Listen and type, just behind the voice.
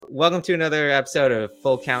welcome to another episode of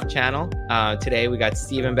Full Count Channel. Today we got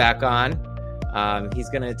Steven back on. He's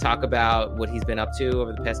going to talk about what he's been up to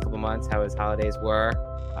over the past couple months, how his holidays were,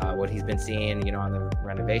 what he's been seeing, on the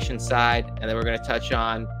renovation side, and then we're going to touch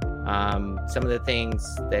on some of the things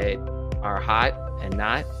that are hot and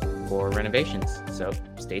not for renovations. So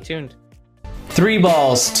stay tuned. 3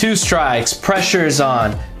 balls, 2 strikes, pressure is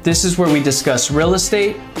on. This is where we discuss real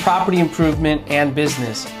estate, property improvement, and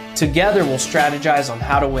business. Together, we'll strategize on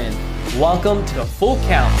how to win. Welcome to the Full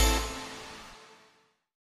Count.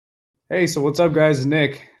 Hey, so what's up, guys?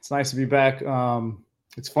 Nick. It's nice to be back.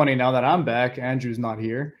 It's funny now that I'm back, Andrew's not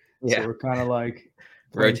here. Yeah. So we're kind of like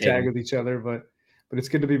playing tag with each other, but it's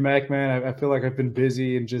good to be back, man. I feel like I've been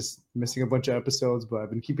busy and just missing a bunch of episodes, but I've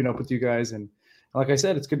been keeping up with you guys. And like I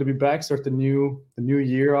said, it's good to be back, start the new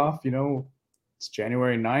year off. It's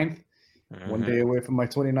January 9th, one day away from my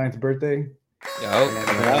 29th birthday.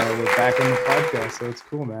 We're back on the podcast, so it's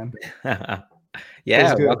cool, man.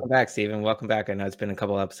 Yeah, welcome back, Steven. Welcome back. I know it's been a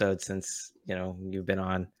couple episodes since you've been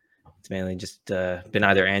on. It's mainly just been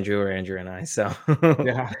either Andrew or Andrew and I. So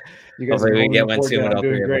yeah, you guys hopefully we get one soon. I'm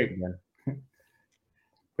doing great.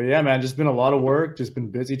 But yeah, man, just been a lot of work. Just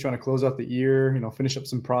been busy trying to close out the year. Finish up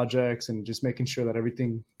some projects and just making sure that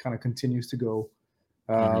everything kind of continues to go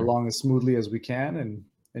along as smoothly as we can.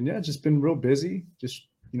 And yeah, just been real busy. Just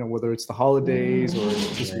whether it's the holidays or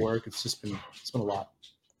just work, it's been a lot.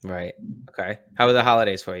 Right. Okay. How were the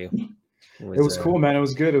holidays for you? It was cool, man. It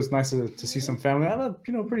was good. It was nice to see some family. I have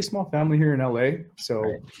a pretty small family here in LA.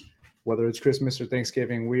 So whether it's Christmas or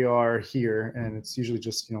Thanksgiving, we are here, and it's usually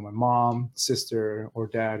just my mom, sister, or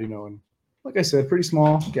dad. And like I said, pretty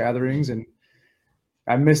small gatherings. And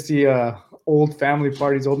I missed the old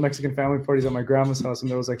Mexican family parties at my grandma's house, and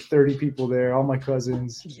there was like 30 people there, all my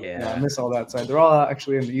cousins. Yeah, I miss all that side. They're all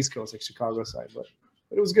actually in the East Coast, like Chicago side, but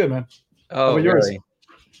it was good, man. Oh, really? Yours?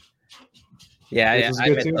 Yeah, I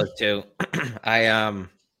miss too? those too. I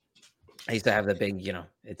used to have the big,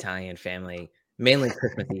 Italian family, mainly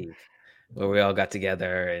Christmas Eve, where we all got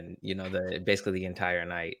together, and basically the entire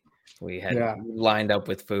night we had lined up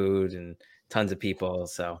with food and tons of people.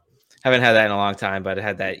 So haven't had that in a long time, but I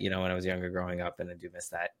had that, when I was younger growing up, and I do miss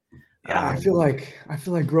that. Yeah, I feel like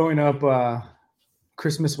growing up,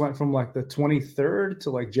 Christmas went from like the 23rd to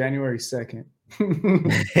like January 2nd.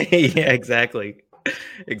 Yeah, exactly.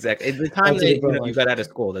 The time that you got out of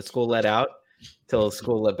school, that school let out till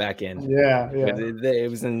school let back in. Yeah. It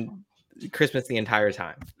was in Christmas the entire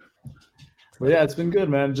time. Well, yeah, it's been good,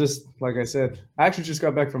 man. Just like I said, I actually just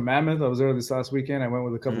got back from Mammoth. I was there this last weekend. I went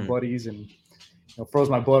with a couple buddies and froze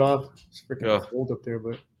my butt off. It's freaking cold up there,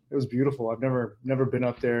 but it was beautiful. I've never been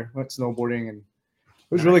up there. Went snowboarding, and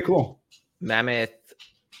it was really cool. Mammoth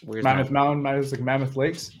Mountain. It's like Mammoth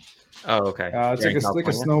Lakes. Oh, okay. It's like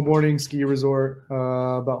a snowboarding ski resort,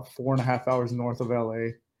 about 4.5 hours north of LA.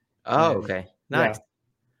 Oh, okay. Nice.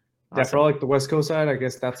 Yeah, for all like the West Coast side, I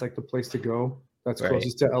guess that's like the place to go. That's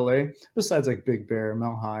closest to LA. Besides like Big Bear,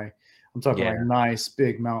 Mount High. I'm talking like nice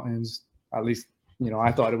big mountains. At least,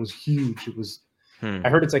 I thought it was huge. It was. I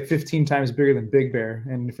heard it's like 15 times bigger than Big Bear.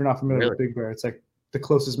 And if you're not familiar with Big Bear, it's like the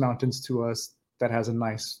closest mountains to us that has a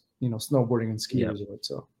nice, snowboarding and ski resort.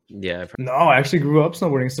 So. Yeah. No, I actually grew up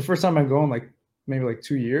snowboarding. It's the first time I'm going maybe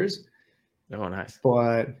 2 years. Oh, nice.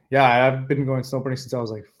 But yeah, I've been going snowboarding since I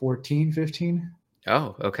was like 14, 15.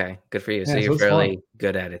 Oh, okay. Good for you. So you're fairly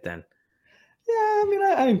good at it then. Yeah, I mean,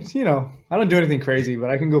 I don't do anything crazy,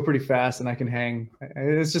 but I can go pretty fast and I can hang.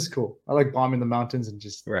 It's just cool. I like bombing the mountains and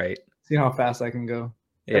just see how fast I can go.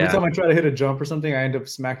 Yeah. Every time I try to hit a jump or something, I end up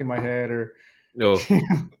smacking my head or. No.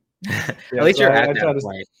 At least you're at that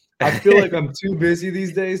point. I feel like I'm too busy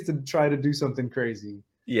these days to try to do something crazy.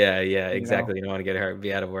 Yeah, exactly. You don't want to get hurt,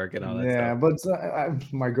 be out of work, and all that stuff. Yeah,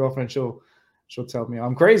 but my girlfriend, she'll tell me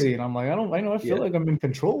I'm crazy, and I'm like, I feel like I'm in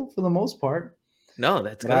control for the most part. No,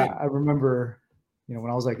 that's good. I remember,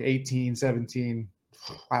 when I was like 18, 17,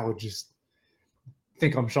 I would just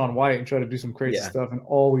think I'm Shaun White and try to do some crazy stuff and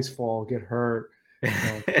always fall, get hurt,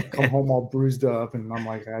 come home all bruised up, and I'm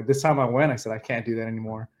like, this time I said I can't do that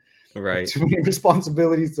anymore. Right. Too many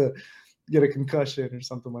responsibilities to get a concussion or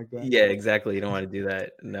something like that. Yeah, exactly. You don't want to do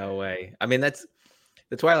that. No way. I mean, that's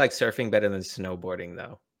why I like surfing better than snowboarding,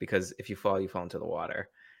 though, because if you fall into the water.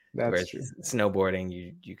 That's true.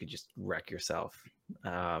 Snowboarding, you could just wreck yourself.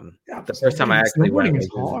 The first time I actually went, is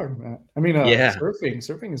hard, man. I mean,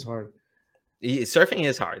 surfing is hard. Surfing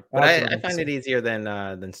is hard, but I find it easier than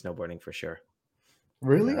snowboarding for sure.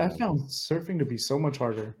 Really, I found surfing to be so much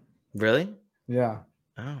harder. Really? Yeah.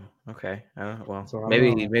 Oh, okay. Well, so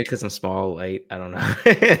maybe because I'm small, light. I don't know.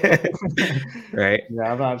 Right?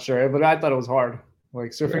 Yeah, I'm not sure, but I thought it was hard.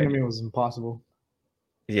 Like surfing to me was impossible.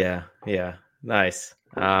 Yeah. Nice.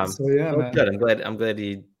 So yeah, Well, man. good. I'm glad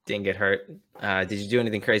you didn't get hurt. Did you do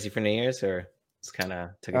anything crazy for New Year's, or just kind of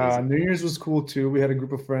took it easy? New Year's was cool too. We had a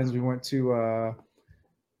group of friends. We went to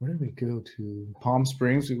where did we go to? Palm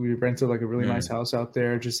Springs. We rented like a really nice house out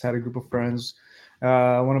there. Just had a group of friends.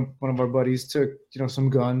 One of our buddies took some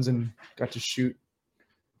guns and got to shoot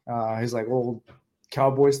his like old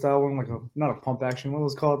cowboy style one, like not a pump action. What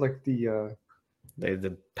was it called? Like the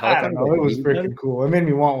pellet I gun, don't know. like It was BB gun? freaking cool. It made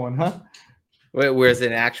me want one, huh? Wait, was it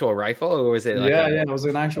an actual rifle, or was it like Yeah, a? yeah. It was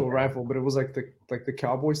an actual rifle, but it was like the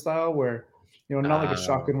cowboy style where not like a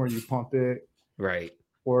shotgun where you pump it, Right.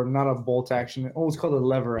 or not a bolt action. Oh, it's called a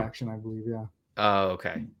lever action, I believe. Yeah. Oh,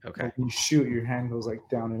 okay. Like when you shoot, your hand goes like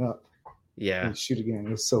down and up. Yeah. And you shoot again.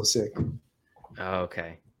 It was so sick. Oh,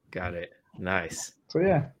 okay. Got it. Nice. So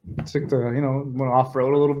yeah, took the went off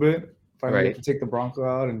road a little bit. Finally Right. got to take the Bronco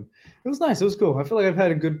out, and it was nice. It was cool. I feel like I've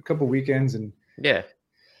had a good couple weekends, and Yeah.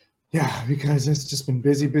 because it's just been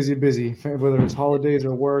busy. Whether it's holidays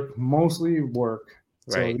or work, mostly work.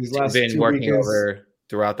 Right. So these So last you've been 2 working weekends, over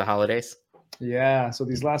throughout the holidays. yeah. So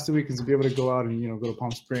these last 2 weekends to be able to go out and go to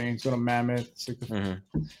Palm Springs, go to Mammoth. It's like the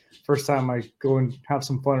first time I go and have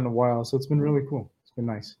some fun in a while. So it's been really cool. It's been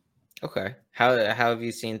nice. Okay. How have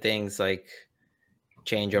you seen things like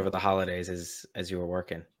change over the holidays as you were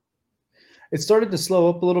working? It started to slow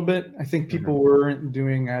up a little bit. I think people weren't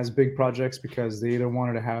doing as big projects because they either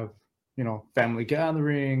wanted to have, family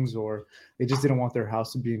gatherings, or they just didn't want their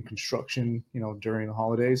house to be in construction, during the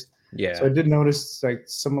holidays. Yeah. So I did notice like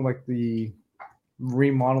some of like the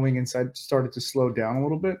remodeling inside started to slow down a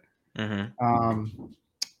little bit.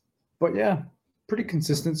 But yeah, pretty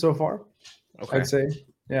consistent so far. Okay. I'd say.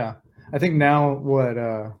 Yeah. I think now what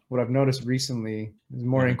I've noticed recently is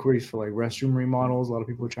more inquiries for like restroom remodels. A lot of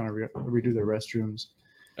people are trying to redo their restrooms.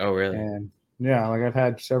 Oh, really? And yeah, like I've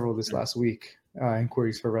had several this last week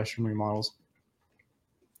inquiries for restroom remodels.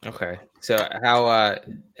 Okay. So how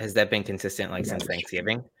has that been consistent like since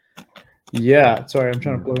Thanksgiving? Yeah. Sorry, I'm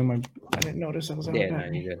trying to plug in my. I didn't notice I was on. Yeah, no,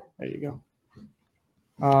 you did. There you go.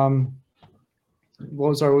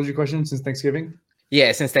 Well, sorry, what was your question? Since Thanksgiving?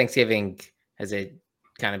 Yeah, since Thanksgiving, has it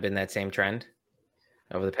kind of been that same trend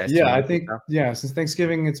over the past? Yeah, I think since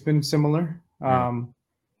Thanksgiving it's been similar.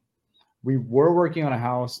 We were working on a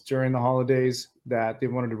house during the holidays that they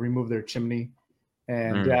wanted to remove their chimney,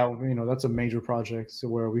 and that's a major project. So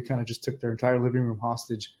where we kind of just took their entire living room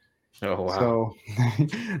hostage. Oh, wow. So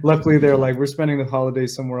luckily they're like, we're spending the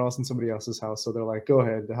holidays somewhere else in somebody else's house. So they're like, go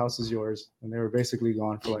ahead, the house is yours. And they were basically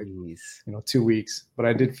gone for like 2 weeks. But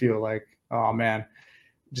I did feel like, oh man,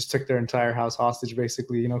 just took their entire house hostage,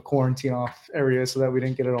 basically, quarantine off areas so that we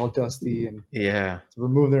didn't get it all dusty. And to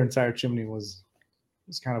remove their entire chimney was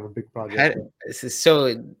kind of a big project.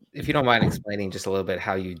 So if you don't mind explaining just a little bit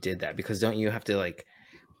how you did that, because don't you have to like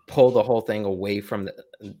pull the whole thing away from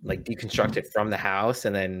deconstruct it from the house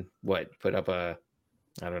and then put up so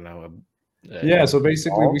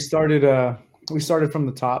basically wall? we started from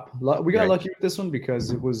the top. We got lucky with this one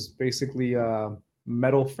because it was basically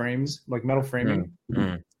metal frames, like metal framing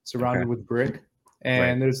surrounded with brick,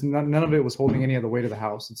 and there's none of it was holding any of the weight of the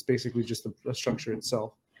house. It's basically just the structure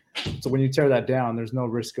itself. So when you tear that down, there's no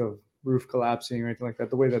risk of roof collapsing or anything like that,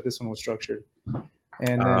 the way that this one was structured.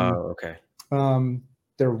 And then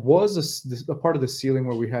there was a part of the ceiling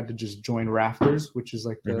where we had to just join rafters, which is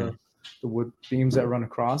like the wood beams that run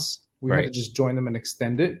across. We had to just join them and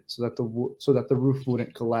extend it so that the roof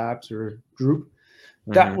wouldn't collapse or droop.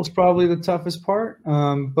 That was probably the toughest part.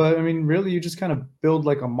 But I mean, really, you just kind of build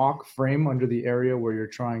like a mock frame under the area where you're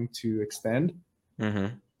trying to extend.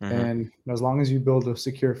 And as long as you build a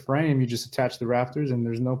secure frame, you just attach the rafters and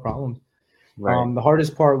there's no problem. The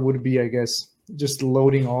hardest part would be, I guess, just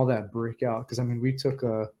loading all that brick out. Because I mean, we took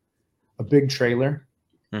a big trailer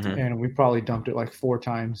and we probably dumped it like 4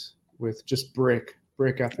 times with just brick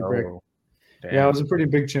after brick. Damn. Yeah, it was a pretty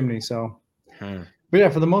big chimney. So, but yeah,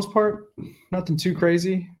 for the most part, nothing too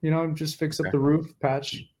crazy. Just fix up the roof,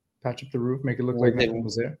 patch up the roof, make it look like nothing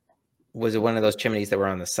was there. Was it one of those chimneys that were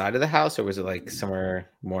on the side of the house, or was it like somewhere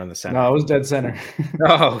more in the center? No, it was dead center.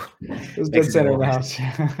 Oh, it was dead center of the house.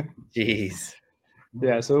 Jeez.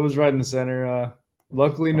 Yeah, so it was right in the center.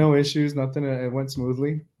 Luckily, no issues, nothing. It went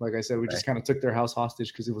smoothly. Like I said, we just kind of took their house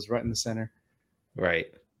hostage because it was right in the center. Right.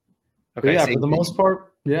 Okay. But yeah, for the most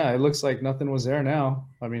part, it looks like nothing was there now.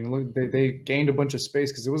 I mean, look, they gained a bunch of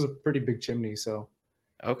space because it was a pretty big chimney. So.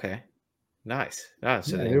 Okay. Nice. Oh,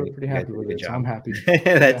 so they were pretty happy with it. So I'm happy.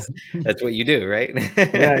 That's what you do, right?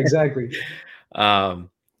 Yeah, exactly. So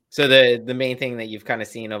the main thing that you've kind of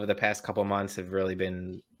seen over the past couple months have really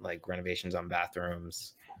been like renovations on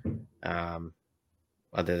bathrooms.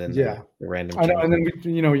 other than Yeah, the random I know. change.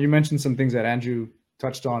 And then you mentioned some things that Andrew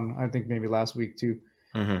touched on. I think maybe last week too,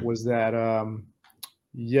 Mm-hmm. was that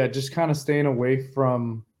just kind of staying away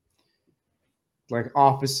from like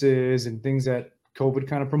offices and things that COVID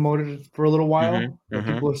kind of promoted for a little while. Mm-hmm.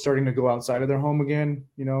 Mm-hmm. People are starting to go outside of their home again.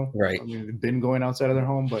 Right. I mean, they've been going outside of their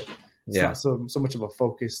home, but it's Yeah. not so much of a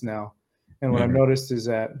focus now. And what Mm-hmm. I've noticed is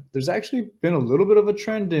that there's actually been a little bit of a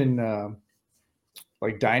trend in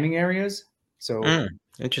like dining areas. So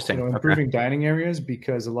Interesting. improving dining areas,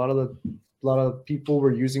 because a lot of people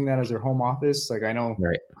were using that as their home office. Like I know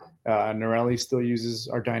Right. Norelli still uses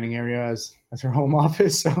our dining area as her home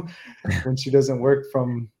office. So when she doesn't work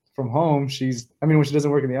from home, when she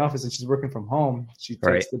doesn't work in the office and she's working from home, she takes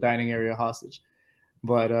Right. the dining area hostage.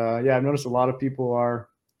 But I've noticed a lot of people are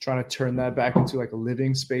trying to turn that back into like a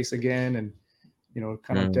living space again, and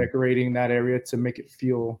kind of decorating that area to make it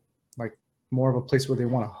feel like more of a place where they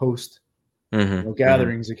want to host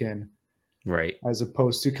gatherings again. Right. As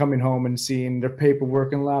opposed to coming home and seeing their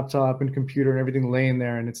paperwork and laptop and computer and everything laying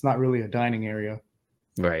there, and it's not really a dining area.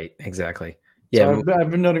 Right. Exactly. So Yeah. I've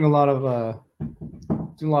been noting a lot of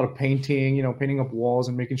doing a lot of painting, painting up walls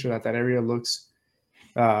and making sure that area looks,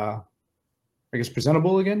 I guess,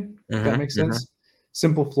 presentable again. If that makes sense.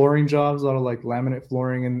 Simple flooring jobs, a lot of like laminate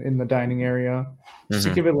flooring in the dining area, just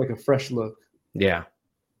to give it like a fresh look. Yeah.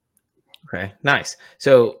 Okay. Nice.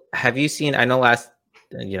 So have you seen? I know last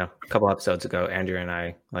a couple episodes ago, Andrew and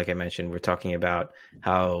I, like I mentioned, we're talking about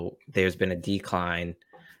how there's been a decline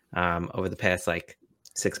over the past like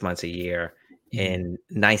 6 months, a year in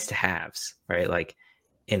nice to haves, right? Like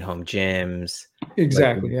in-home gyms,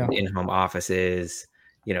 exactly, like in-home offices,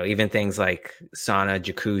 even things like sauna,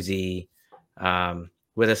 jacuzzi,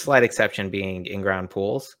 with a slight exception being in-ground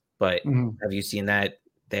pools. But have you seen that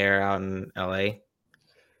there out in LA?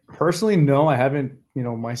 Personally, no, I haven't,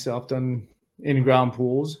 myself done in-ground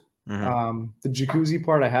pools. Mm-hmm. The jacuzzi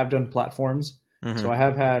part, I have done platforms. So I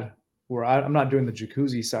have had where I'm not doing the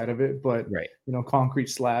jacuzzi side of it, but Right. Concrete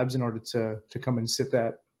slabs in order to come and sit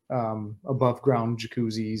that above ground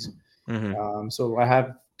jacuzzis. So I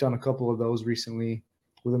have done a couple of those recently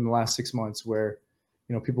within the last 6 months where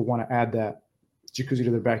people want to add that jacuzzi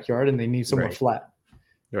to their backyard and they need somewhere flat.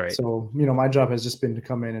 Right. So, my job has just been to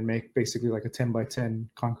come in and make basically like a 10 by 10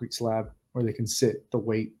 concrete slab where they can sit the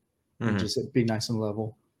weight and just be nice and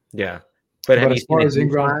level. Yeah. But have you as far seen a as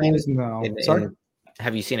in-ground decline pools, no. Sorry?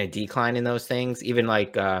 have you seen a decline in those things? Even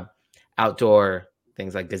like outdoor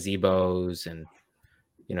things like gazebos and,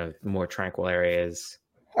 more tranquil areas?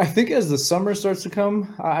 I think as the summer starts to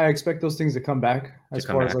come, I expect those things to come back as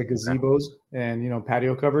far as like gazebos and,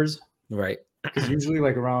 patio covers. Right. Because usually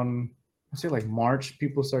like around, I say like March,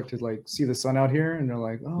 people start to like see the sun out here and they're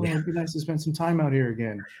like, oh, it'd be nice to spend some time out here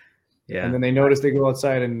again. Yeah. And then they notice they go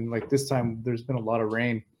outside and like this time there's been a lot of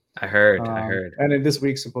rain. I heard. And then this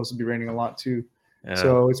week's supposed to be raining a lot too.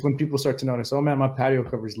 So it's when people start to notice, oh man, my patio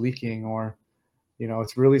cover's leaking, or,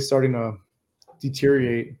 it's really starting to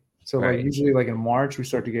deteriorate. So like usually like in March, we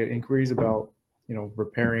start to get inquiries about,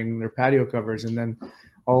 repairing their patio covers. And then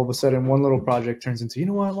all of a sudden one little project turns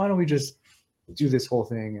into, what, why don't we just do this whole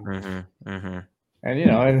thing?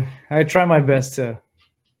 And I try my best to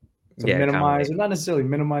minimize, or not necessarily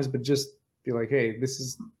minimize, but just be like, hey, this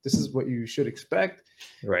is what you should expect.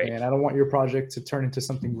 Right. And I don't want your project to turn into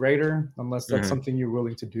something greater unless that's something you're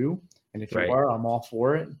willing to do. And if you are, I'm all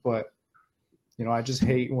for it. But, I just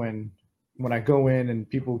hate when I go in and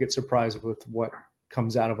people get surprised with what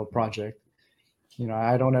comes out of a project.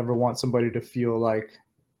 I don't ever want somebody to feel like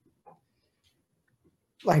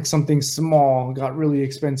something small got really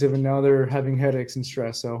expensive and now they're having headaches and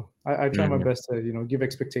stress. So I try my best to, give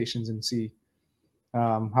expectations and see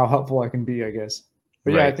how helpful I can be, I guess.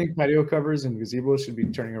 But yeah, I think patio covers and gazebos should be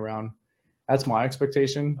turning around. That's my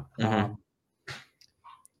expectation. I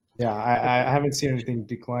haven't seen anything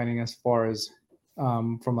declining as far as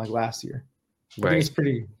from like last year. I think it's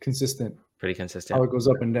pretty consistent. How it goes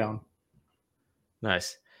up and down.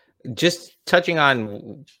 Nice. Just touching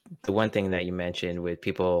on the one thing that you mentioned with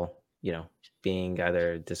people, being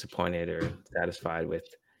either disappointed or satisfied with,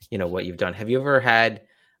 what you've done. Have you ever had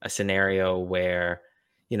a scenario where,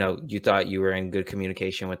 you thought you were in good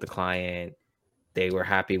communication with the client, they were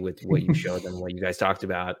happy with what you showed them, what you guys talked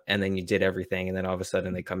about, and then you did everything, and then all of a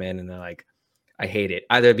sudden they come in and they're like, I hate it,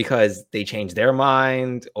 either because they changed their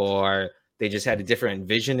mind or they just had a different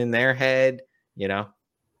vision in their head,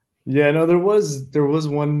 Yeah, no, there was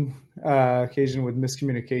one occasion with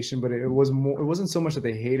miscommunication, but it wasn't so much that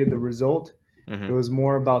they hated the result. It was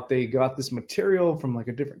more about they got this material from like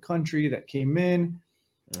a different country that came in,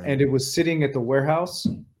 and it was sitting at the warehouse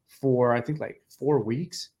for I think like 4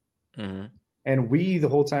 weeks. And we the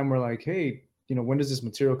whole time were like, hey, when does this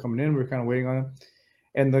material coming in? We were kind of waiting on it.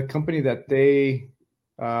 And the company that they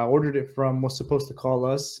ordered it from was supposed to call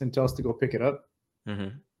us and tell us to go pick it up.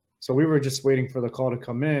 Mm-hmm. So we were just waiting for the call to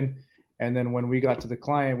come in. And then when we got to the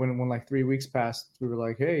client, when like 3 weeks passed, we were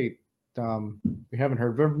like, hey, we haven't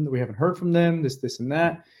heard from them, this and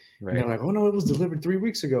that. Right. And they're like, oh no, it was delivered 3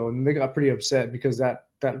 weeks ago. And they got pretty upset because that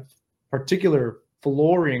particular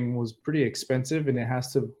flooring was pretty expensive and it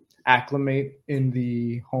has to acclimate in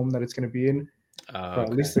the home that it's going to be in for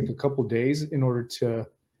at least like a couple days in order to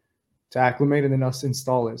acclimate and then us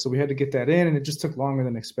install it. So we had to get that in, and it just took longer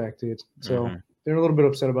than expected. So they're a little bit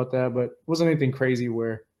upset about that, but it wasn't anything crazy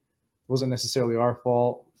where it wasn't necessarily our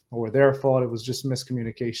fault or their fault. It was just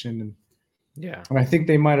miscommunication. And and I think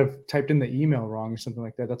they might have typed in the email wrong or something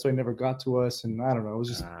like that. That's why it never got to us. And I don't know. It was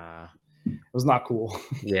just it was not cool.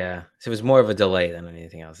 Yeah. So it was more of a delay than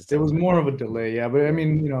anything else. It was more of a delay. Yeah. But I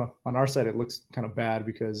mean, on our side, it looks kind of bad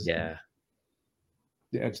because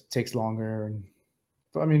it takes longer.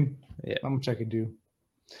 But I mean, how much I could do.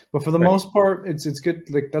 But for the most part, it's good.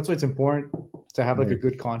 Like, that's why it's important to have like a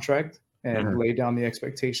good contract and lay down the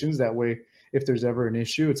expectations. That way, if there's ever an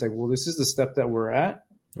issue, it's like, well, this is the step that we're at.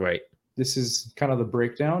 Right. This is kind of the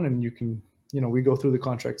breakdown, and you can, we go through the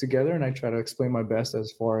contract together, and I try to explain my best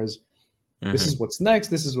as far as this is what's next,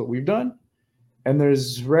 this is what we've done, and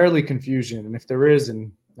there's rarely confusion. And if there is,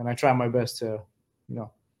 and I try my best to,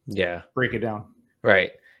 break it down.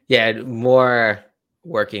 Right. Yeah. More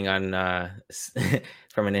working on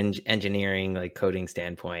from an engineering, like coding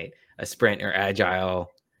standpoint, a sprint or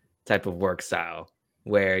agile type of work style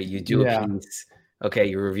where you do a piece. Okay,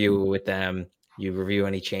 you review it with them. You review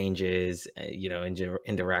any changes,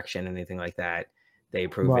 in direction, anything like that. They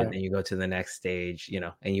approve it, and you go to the next stage,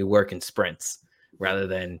 and you work in sprints rather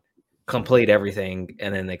than complete everything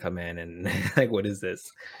and then they come in and like, what is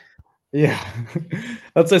this? Yeah,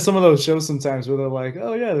 that's like some of those shows sometimes where they're like,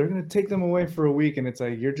 oh yeah, they're gonna take them away for a week, and it's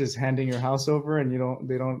like you're just handing your house over, and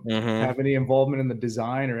they don't have any involvement in the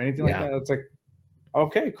design or anything like that. It's like,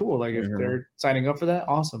 okay, cool. Like if they're signing up for that,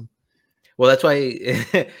 awesome. Well, that's why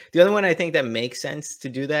the other one I think that makes sense to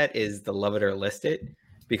do that is the love it or list it,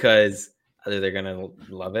 because either they're gonna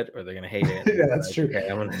love it or they're gonna hate it. Yeah, that's true. Okay,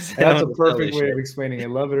 that's a perfect way of explaining it.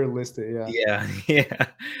 Love it or list it. Yeah.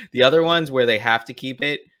 The other ones where they have to keep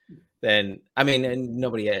it, then I mean, and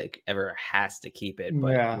nobody ever has to keep it,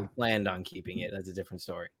 but we planned on keeping it. That's a different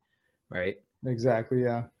story, right? Exactly.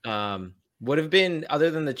 Yeah. Would have been, other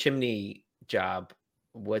than the chimney job,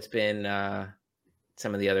 what's been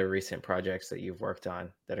some of the other recent projects that you've worked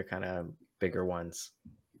on that are kind of bigger ones?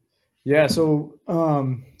 Yeah. So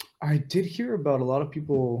I did hear about a lot of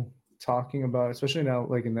people talking about, especially now,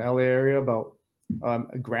 like in the LA area, about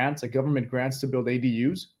grants, like government grants to build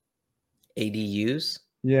ADUs. ADUs?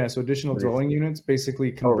 Yeah. So additional dwelling units,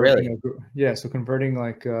 basically converting. Oh, really? So converting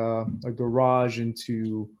like a garage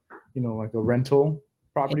into, like a rental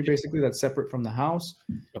property, basically that's separate from the house,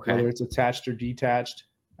 whether it's attached or detached.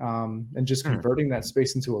 And just converting that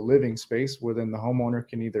space into a living space where then the homeowner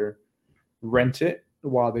can either rent it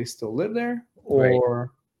while they still live there,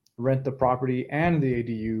 or rent the property and the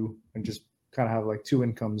ADU and just kind of have like two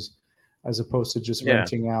incomes, as opposed to just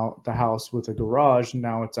renting out the house with a garage.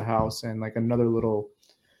 Now it's a house and like another little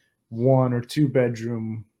 1 or 2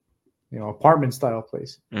 bedroom, apartment style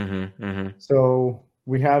place. So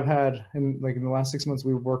we have had, in the last 6 months,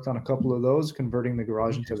 we've worked on a couple of those, converting the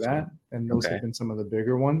garage into that. And those have been some of the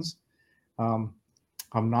bigger ones. I'm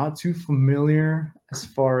not too familiar as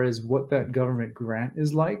far as what that government grant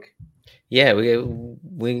is like. Yeah,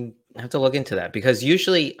 we have to look into that, because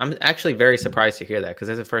usually I'm actually very surprised to hear that, because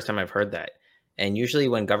that's the first time I've heard that. And usually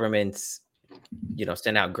when governments,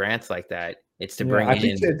 send out grants like that, it's to bring in. I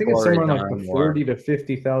think it's somewhere like the $40,000 to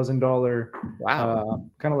 $50,000,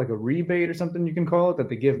 kind of like a rebate or something you can call it, that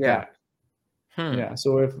they give back. Yeah.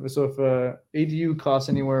 So if ADU costs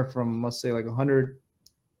anywhere from, let's say, like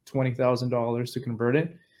 $120,000 to convert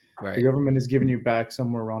it, the government is giving you back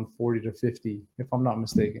somewhere around 40 to 50, if I'm not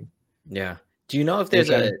mistaken. Yeah. Do you know if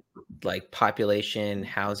there's a population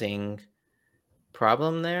housing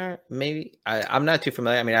problem there? Maybe I'm not too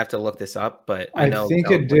familiar. I mean, I have to look this up, but I think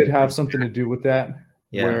it did have something to do with that,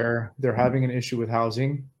 where they're having an issue with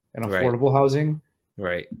housing and affordable housing.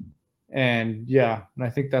 Right. And and I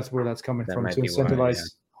think that's where that's coming from, to incentivize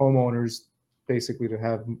homeowners basically to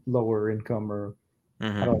have lower income, or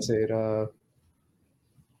how do I say it?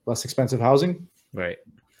 Less expensive housing. Right.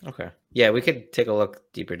 Okay. Yeah, we could take a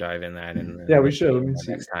deeper dive in that. And we should. Let me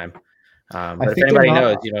see next time. But if anybody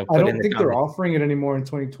knows, I don't think they're offering it anymore in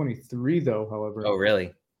 2023, though. However. Oh,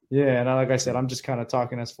 really? Yeah, and like I said, I'm just kind of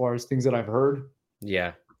talking as far as things that I've heard.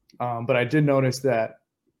 Yeah. But I did notice that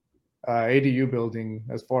ADU building,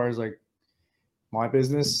 as far as like my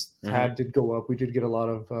business, did go up. We did get a lot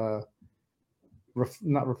of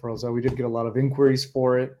not referrals. We did get a lot of inquiries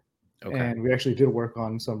for it, and we actually did work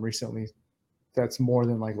on some recently. That's more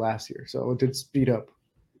than like last year, so it did speed up.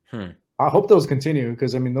 I hope those continue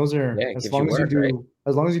because I mean those are as long as you do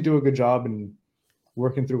as long as you do a good job and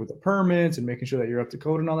working through with the permits and making sure that you're up to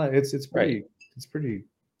code and all that. It's pretty it's pretty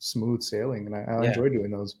smooth sailing, and I enjoy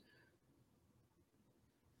doing those.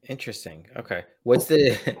 Interesting. Okay, what's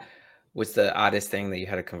the oddest thing that you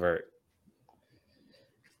had to convert?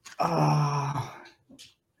 Well,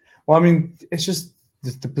 I mean, it's just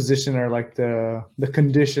the position or like the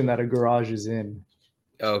condition that a garage is in.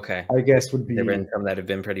 Okay. I guess would be. There been some that have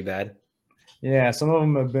been pretty bad. Yeah, some of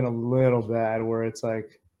them have been a little bad where it's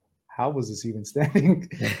like, how was this even standing?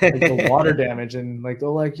 Like the water damage, and like they're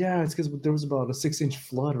like, yeah, it's because there was about a 6-inch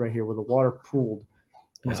flood right here where the water pooled.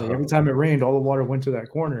 And it's like every time it rained, all the water went to that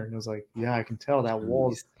corner, and it was like, yeah, I can tell that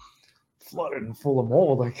wall's flooded and full of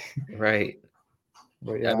mold. Like, right.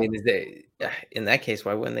 But yeah, I mean, in that case,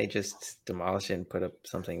 why wouldn't they just demolish it and put up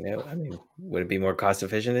something new? I mean, would it be more cost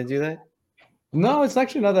efficient to do that? No, it's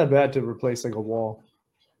actually not that bad to replace like a wall.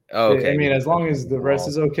 Oh, okay. I mean, as long as the rest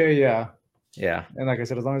is okay, yeah. Yeah. And like I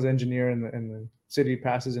said, as long as the engineer and the city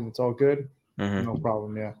passes and it's all good, no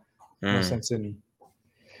problem. Yeah. No sense in.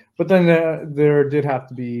 But then there did have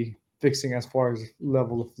to be fixing as far as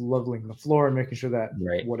leveling the floor and making sure that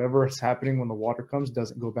whatever is happening when the water comes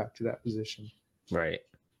doesn't go back to that position. Right.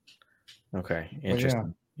 Okay.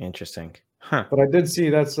 Interesting. Yeah. Interesting. Huh. But I did see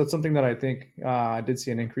that's something that I think I did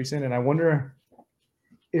see an increase in, and I wonder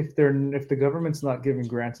if the government's not giving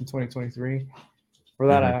grants in 2023 for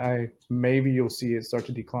that, I maybe you'll see it start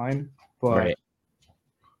to decline. But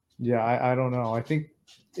yeah, I don't know. I think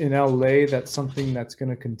in LA that's something that's going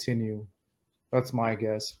to continue. That's my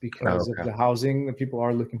guess because of the housing. The people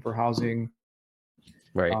are looking for housing,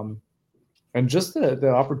 right? And just the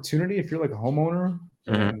opportunity if you're like a homeowner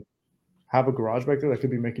and have a garage back there that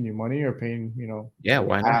could be making you money or paying,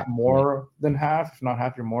 why not more than half, if not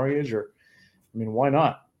half your mortgage, or I mean, why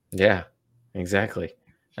not? Yeah, exactly.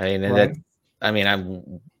 I mean,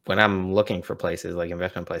 when I'm looking for places like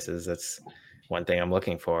investment places, that's one thing I'm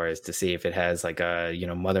looking for is to see if it has like a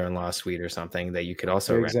mother-in-law suite or something that you could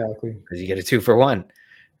also rent because you get a 2-for-1,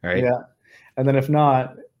 right? Yeah, and then if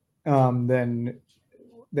not, then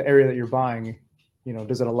the area that you're buying,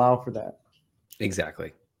 does it allow for that?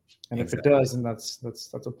 Exactly. And if it does, then that's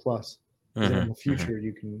a plus. Then in the future,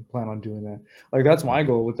 you can plan on doing that. Like that's my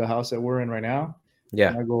goal with the house that we're in right now.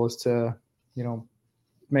 Yeah. My goal is to,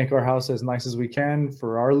 make our house as nice as we can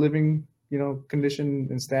for our living, condition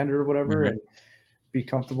and standard or whatever, and be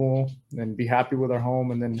comfortable and be happy with our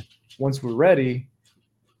home. And then once we're ready,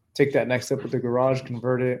 take that next step with the garage,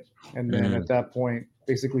 convert it, and then at that point,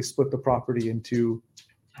 basically split the property into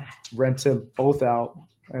rent them both out.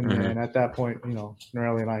 And then at that point,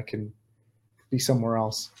 Norelli and I can be somewhere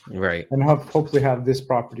else. Right. And hopefully have this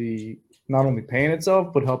property not only paying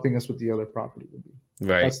itself, but helping us with the other property.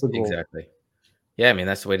 Right. That's the goal. Exactly. Yeah. I mean,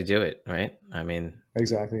 that's the way to do it. Right. I mean,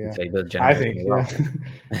 exactly. Yeah. I think,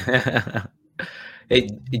 yeah. Hey,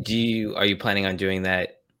 are you planning on doing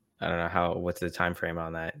that? I don't know what's the time frame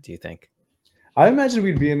on that? Do you think? I imagine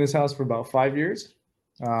we'd be in this house for about 5 years.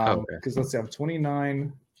 Because let's say I'm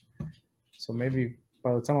 29. So maybe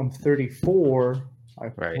by the time I'm 34, I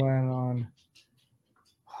plan on.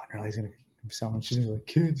 Oh, Nerly's gonna sound like she's gonna be like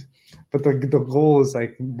kids, but the goal is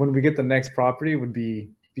like when we get the next property would be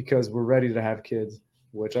because we're ready to have kids,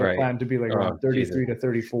 which I plan to be like around 33 to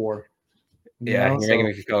 34. Yeah, you're making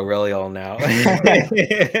me feel really old now.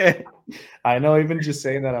 I know, even just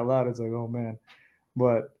saying that out loud, it's like, oh man.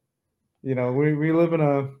 But we live in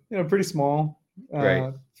a pretty small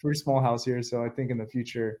house here, so I think in the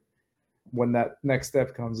future, when that next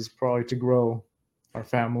step comes, is probably to grow our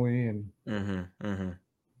family and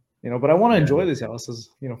but I want to enjoy this house for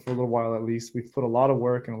a little while at least. We've put a lot of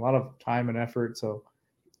work and a lot of time and effort, so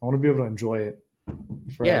I want to be able to enjoy it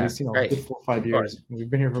for at least a good 4 or 5 years. We've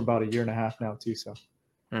been here for about 1.5 years now too, so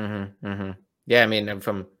yeah, I mean,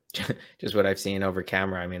 from just what I've seen over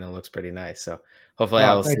camera, I mean, it looks pretty nice. So hopefully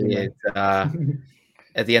I'll see it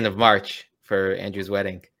at the end of March for Andrew's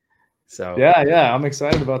wedding. So yeah, I'm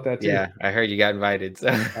excited about that too. Yeah, I heard you got invited, so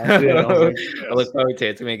I look forward to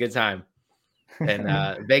it. It's gonna be a good time.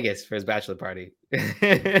 And Vegas for his bachelor party.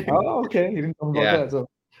 Oh, okay. You didn't know about that. So.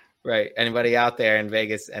 Right. Anybody out there in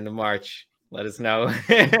Vegas end of March, let us know.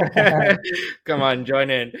 Come on, join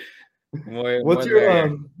in. What's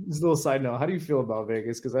your just a little side note? How do you feel about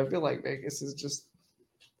Vegas? Because I feel like Vegas is just.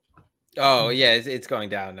 Oh yeah, it's going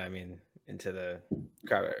down. I mean, into the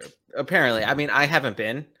car. Apparently, I mean, I haven't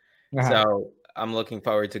been, so I'm looking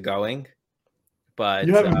forward to going. But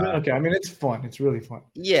you haven't been? Okay, I mean, it's fun. It's really fun.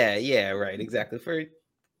 Yeah, right, exactly, for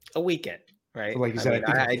a weekend, right? But like you I said,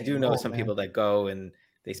 mean, I do know some people that go and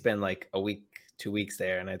they spend like a week, 2 weeks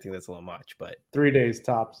there, and I think that's a little much. But 3 days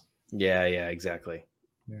tops. Yeah, exactly.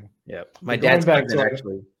 Yeah. My dad's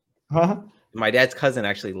cousin my dad's cousin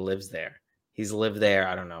actually lives there. He's lived there,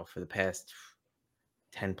 I don't know, for the past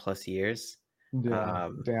 10 plus years. Yeah,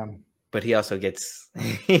 damn. But he also gets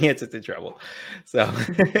into trouble. So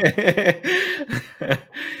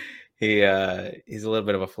he's a little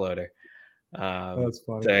bit of a floater. That's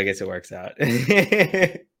funny. So I guess it works out.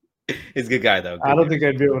 He's a good guy though. I don't think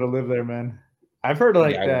I'd be able to live there, man. I've heard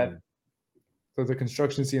that the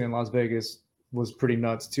construction scene in Las Vegas was pretty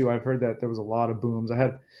nuts too. I've heard that there was a lot of booms. I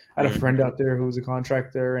had a friend out there who was a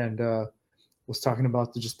contractor and was talking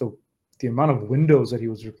about the amount of windows that he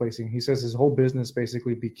was replacing. He says his whole business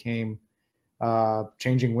basically became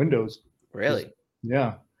changing windows. Really?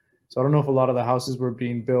 Yeah. So I don't know if a lot of the houses were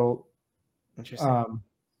being built. Interesting.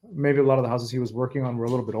 Maybe a lot of the houses he was working on were a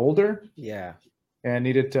little bit older. Yeah. And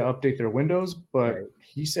needed to update their windows. But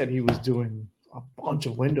he said he was doing a bunch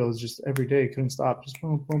of windows just every day. Couldn't stop. Just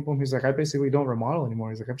boom, boom, boom. He's like, I basically don't remodel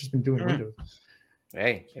anymore. He's like, I've just been doing windows.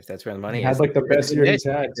 Hey, if that's where the money is. Has like the best year he's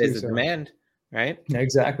had. There's a demand, right? Yeah,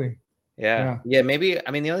 exactly. Yeah. Maybe.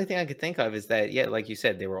 I mean, the only thing I could think of is that, like you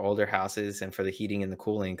said, they were older houses, and for the heating and the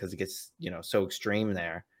cooling, because it gets so extreme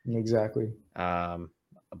there. Exactly.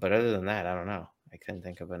 But other than that, I don't know. I couldn't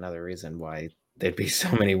think of another reason why there'd be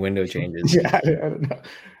so many window changes. Yeah, I don't know.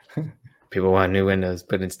 People want new windows,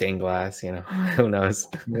 put in stained glass. Who knows?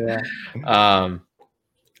 Yeah.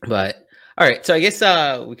 But all right, so I guess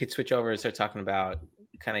we could switch over and start talking about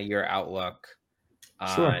kind of your outlook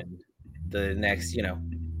on the next,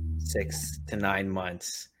 6 to 9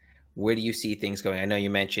 months. Where do you see things going? I know you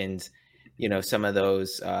mentioned, some of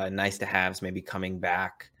those nice to haves maybe coming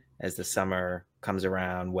back as the summer comes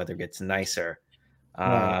around, weather gets nicer.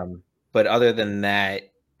 But other than that,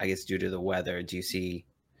 I guess due to the weather, do you see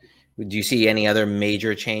any other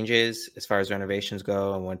major changes as far as renovations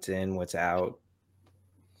go and what's in, what's out?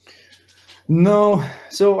 No.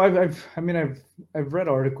 So I've read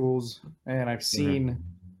articles and I've seen,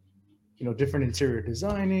 different interior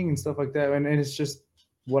designing and stuff like that. And it's just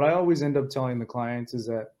what I always end up telling the clients is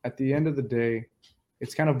that at the end of the day,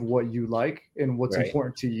 it's kind of what you like and what's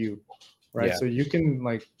important to you. Right. Yeah. So you can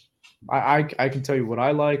I can tell you what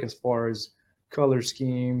I like as far as color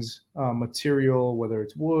schemes, material, whether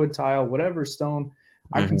it's wood, tile, whatever, stone.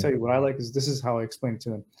 I can tell you what I like. This is how I explain it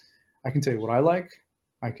to them. I can tell you what I like.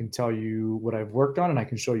 I can tell you what I've worked on, and I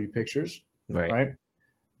can show you pictures. Right.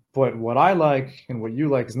 But what I like and what you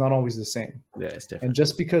like is not always the same. Yeah, it's different. And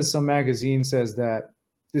just because some magazine says that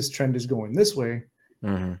this trend is going this way,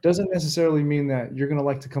 doesn't necessarily mean that you're going to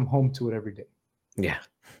like to come home to it every day. Yeah.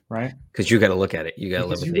 Right. Because you got to look at it. You got to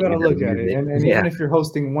live with it. You got to look at it. And even if you're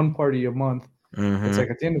hosting one party a month, it's like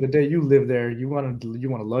at the end of the day, you live there. You want to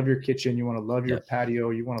love your kitchen. You want to love your patio.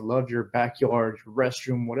 You want to love your backyard, your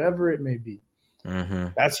restroom, whatever it may be.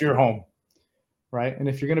 That's your home. Right. And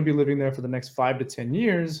if you're going to be living there for the next 5 to 10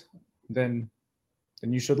 years, then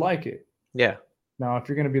you should like it. Yeah. Now, if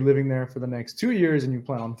you're going to be living there for the next 2 years and you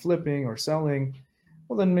plan on flipping or selling,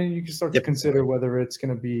 well, then maybe you can start to consider whether it's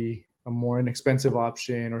going to be a more inexpensive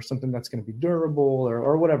option or something that's going to be durable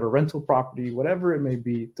or whatever, rental property, whatever it may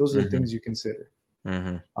be. Those are the things you consider.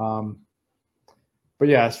 But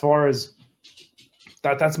yeah, as far as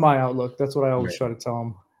that's my outlook. That's what I always try to tell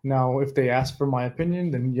them. Now, if they ask for my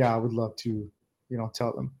opinion, then yeah, I would love to,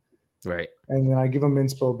 tell them. Right. And then I give them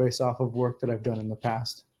inspo based off of work that I've done in the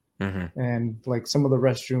past. And like some of the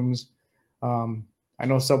restrooms, I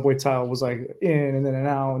know subway tile was like in and then an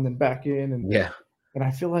out and then back in. And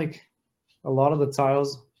I feel like a lot of the tile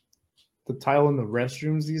in the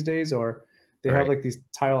restrooms these days they have like these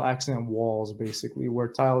tile accent walls basically where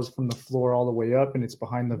tile is from the floor all the way up and it's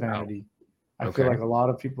behind the vanity. I feel like a lot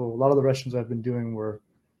of the restrooms I've been doing were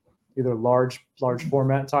either large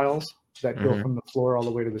format tiles that go from the floor all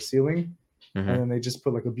the way to the ceiling. And then they just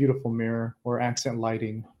put like a beautiful mirror or accent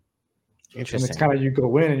lighting. Interesting. And it's kind of, you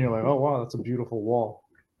go in and you're like, oh, wow, that's a beautiful wall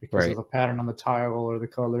because of the pattern on the tile or the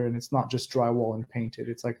color. And it's not just drywall and painted.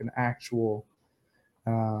 It's like an actual,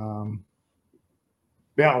 like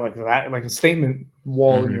a statement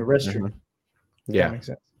wall in your restroom. Yeah. That makes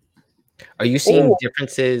sense. Are you seeing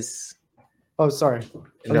differences? Oh, sorry.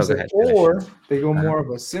 No, go ahead. Or they go more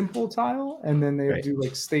of a simple tile and then they do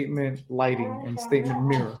like statement lighting and statement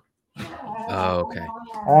mirror. Oh, okay.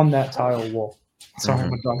 On that tile wall. Sorry,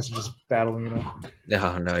 my dogs are just battling it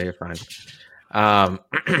up. No, you're fine.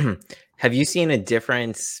 Have you seen a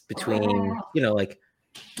difference between, like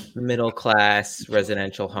middle class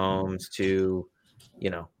residential homes to,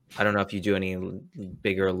 I don't know if you do any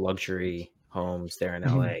bigger luxury homes there in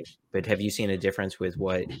Mhm. LA, but have you seen a difference with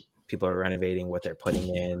what people are renovating, what they're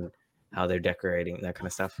putting in, how they're decorating, that kind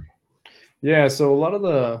of stuff? Yeah, so a lot of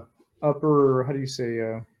the upper, how do you say,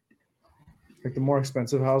 like the more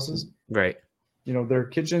expensive houses, Right. their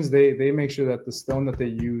kitchens, they make sure that the stone that they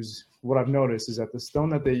use, what I've noticed is that the stone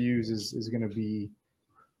that they use is going to be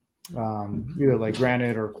either like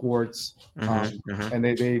granite or quartz, and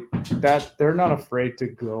they're not afraid to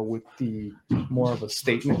go with the more of a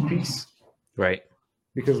statement piece, Right.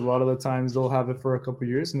 because a lot of the times they'll have it for a couple of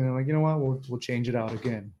years and they're like, you know what, we'll change it out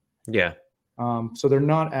again. Yeah. So they're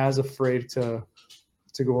not as afraid to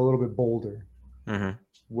go a little bit bolder.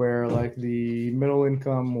 Where like the middle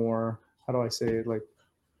income, or how do I say it, like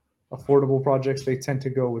affordable projects, they tend to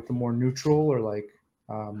go with the more neutral or like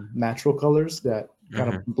natural colors that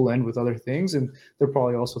kind of blend with other things, and they're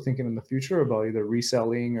probably also thinking in the future about either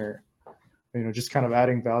reselling or just kind of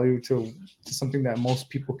adding value to something that most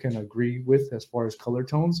people can agree with as far as color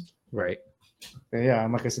tones. Right. And yeah,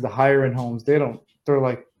 and like I said, the higher end homes, they're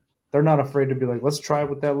not afraid to be like, let's try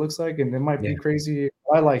what that looks like, and it might be crazy.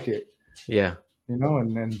 I like it. Yeah. And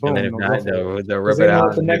then And boom, then if not, they'll because rip they it know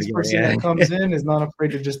out that the and do it next again. person that comes in is not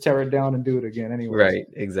afraid to just tear it down and do it again anyways. Right.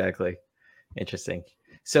 Exactly. Interesting.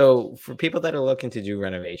 So for people that are looking to do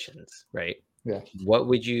renovations, right? Yeah. What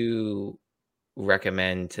would you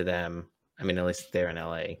recommend to them? I mean, at least they're in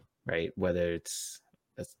LA, right? Whether it's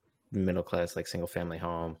a middle class, like single family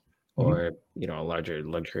home, or a larger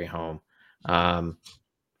luxury home,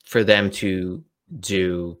 for them to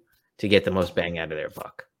do to get the most bang out of their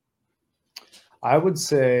buck. I would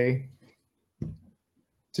say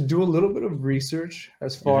to do a little bit of research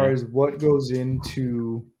as far as what goes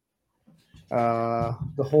into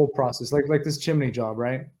the whole process, like this chimney job,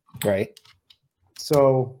 right? Right.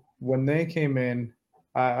 So when they came in,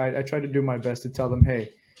 I tried to do my best to tell them, hey,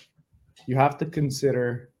 you have to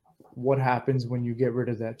consider what happens when you get rid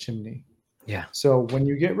of that chimney. Yeah. So when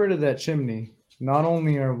you get rid of that chimney, not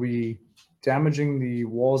only are we damaging the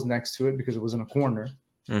walls next to it because it was in a corner,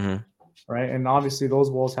 right? And obviously those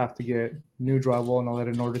walls have to get new drywall and all that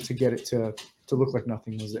in order to get it to look like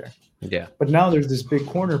nothing was there. Yeah. But now there's this big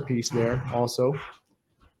corner piece there also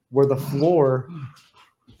where the floor,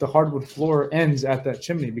 the hardwood floor ends at that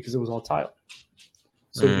chimney because it was all tiled.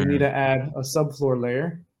 So you need to add a subfloor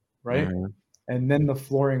layer, right? And then the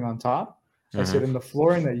flooring on top. I said, in the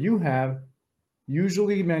flooring that you have,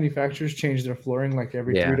 usually manufacturers change their flooring like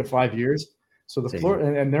every 3 to 5 years. So the floor,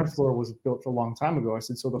 and their floor was built a long time ago. I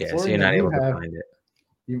said, so the flooring so you're not that you able have, to find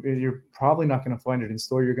it. You're probably not going to find it in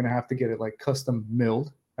store. You're going to have to get it like custom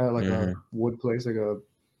milled at like a wood place, like a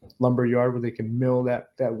lumber yard where they can mill that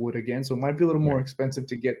wood again. So it might be a little more expensive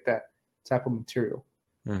to get that type of material.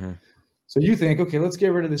 So you think, okay, let's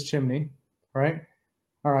get rid of this chimney, right?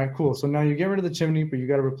 All right, cool. So now you get rid of the chimney, but you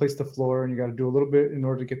got to replace the floor, and you got to do a little bit in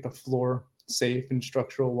order to get the floor safe and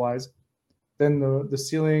structural wise. Then the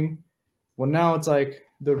ceiling, well, now it's like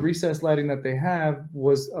the recessed lighting that they have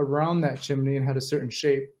was around that chimney and had a certain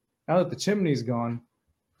shape. Now that the chimney's gone,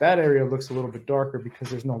 that area looks a little bit darker because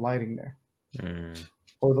there's no lighting there.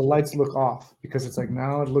 Or the lights look off because it's like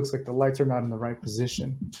now it looks like the lights are not in the right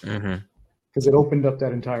position because it opened up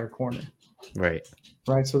that entire corner. Right.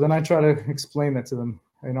 So then I try to explain that to them.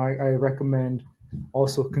 And I recommend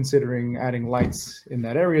also considering adding lights in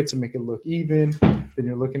that area to make it look even. Then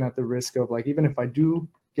you're looking at the risk of like, even if I do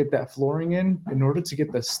get that flooring in order to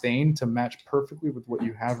get the stain to match perfectly with what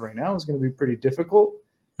you have right now is going to be pretty difficult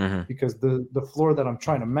because the floor that I'm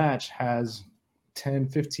trying to match has 10,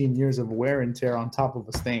 15 years of wear and tear on top of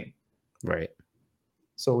a stain. Right.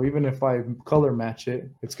 So even if I color match it,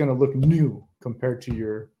 it's going to look new compared to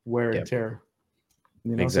your wear and tear.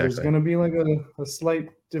 So there's going to be like a slight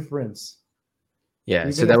difference. Yeah,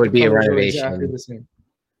 Even so that would be a renovation. Exactly the same.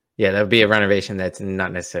 Yeah, that would be a renovation that's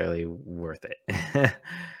not necessarily worth it.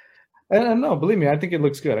 And no, believe me, I think it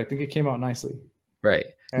looks good. I think it came out nicely. Right.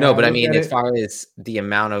 No, but I mean, as far as the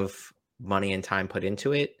amount of money and time put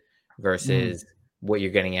into it versus what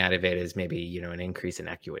you're getting out of it is maybe, an increase in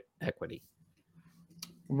equity.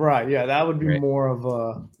 Right. Yeah, that would be more of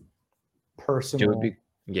a personal.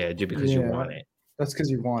 Do because you want it. That's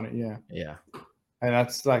because you want it. Yeah. Yeah. And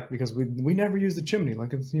that's like because we never use the chimney.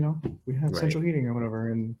 Like it's we have central heating or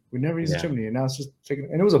whatever, and we never use the chimney. And now it's just taking.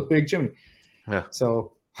 And it was a big chimney. Yeah.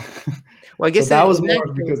 So. Well, I guess that was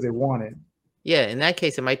more because they want it. Yeah, in that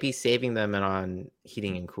case, it might be saving them on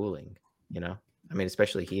heating and cooling. I mean,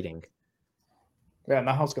 especially heating. Yeah, and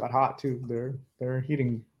the house got hot too. Their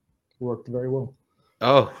heating worked very well.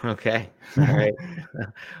 Oh, okay. All right.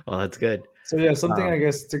 Well, that's good. So yeah, something Um, I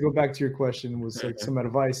guess to go back to your question was like mhm, some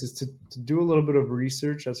advice is to do a little bit of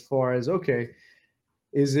research as far as, okay,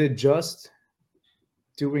 is it just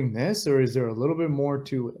doing this or is there a little bit more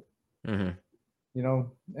to it? mhm, You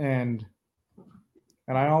know, and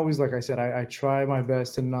I always, like I said, I try my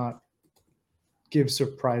best to not give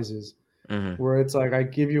surprises mhm, where it's like I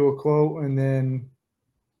give you a quote and then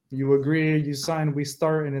you agree, you sign, we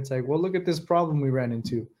start, and it's like, well, look at this problem we ran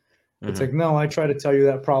into. It's mhm. like, no, I try to tell you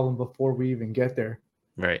that problem before we even get there.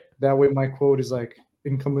 Right. That way, my quote is like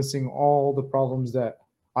encompassing all the problems that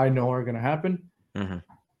I know are going to happen. Mhm.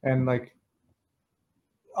 And like,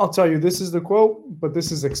 I'll tell you, this is the quote, but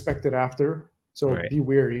this is expected after. So Right. be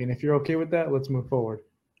wary. And if you're okay with that, let's move forward.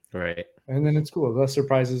 Right. And then it's cool. Less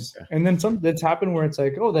surprises. Okay. And then some that's happened where it's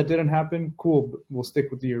like, oh, that didn't happen. Cool. But we'll stick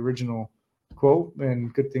with the original quote.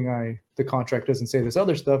 And good thing the contract doesn't say this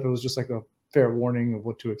other stuff. It was just like a fair warning of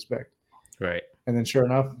what to expect. Right. And then sure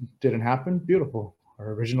enough, didn't happen. Beautiful.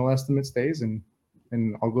 Our original estimate stays and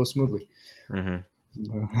all goes smoothly. Mhm.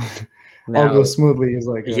 All Now, goes smoothly is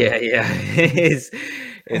like yeah, yeah,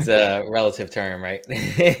 is a relative term, right?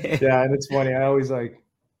 yeah, and it's funny.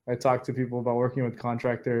 I talk to people about working with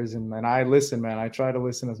contractors and I listen, man. I try to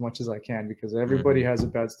listen as much as I can because everybody Mhm, has a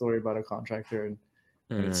bad story about a contractor and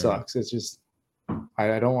it mhm. sucks. It's just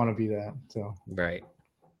I don't want to be that. So Right.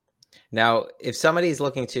 Now, if somebody's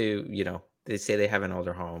looking to, they say they have an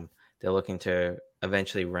older home, they're looking to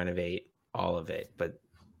eventually renovate all of it, but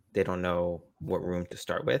they don't know what room to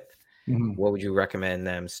start with. mhm. What would you recommend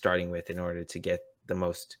them starting with in order to get the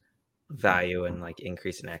most value and like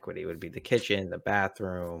increase in equity? Would it be the kitchen, the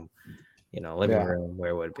bathroom, living Yeah, room?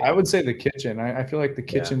 Where would it I be? would say the kitchen. I feel like the Yeah.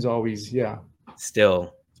 kitchen's always, yeah.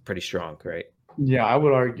 Still pretty strong, right? Yeah, I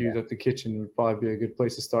would argue Yeah. that the kitchen would probably be a good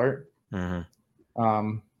place to start. Hmm.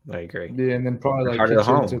 Um, I agree. yeah, and then probably The like heart of the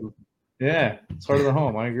kitchen home. to, yeah, it's part of the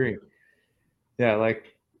home. I agree. Yeah,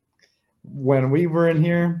 like when we were in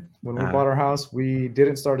here, when we Uh, bought our house, we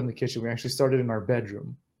didn't start in the kitchen. We actually started in our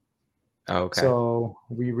bedroom. oh, okay. So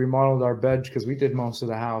we remodeled our bed because we did most of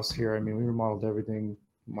the house here. I mean, we remodeled everything.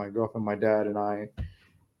 My girlfriend, my dad, and I,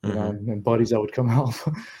 Hmm. and buddies that would come help.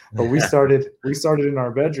 But we started in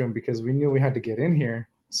our bedroom because we knew we had to get in here.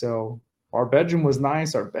 So our bedroom was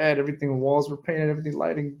nice, our bed, everything, walls were painted, everything,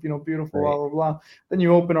 lighting, beautiful, Right. blah blah blah. Then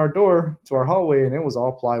you open our door to our hallway, and it was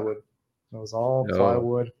all plywood. It was all Oh,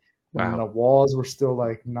 plywood. And wow. the walls were still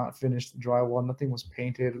like not finished drywall. Nothing was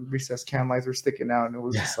painted. Recessed can lights were sticking out, and it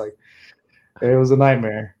was just like it was a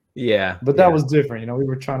nightmare. Yeah. But that Yeah. was different. We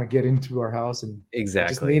were trying to get into our house and just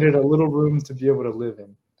Exactly. needed a little room to be able to live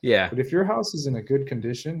in. Yeah. But if your house is in a good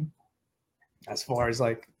condition, as far as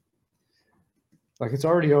like it's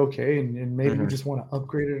already okay, and maybe you Hmm. just want to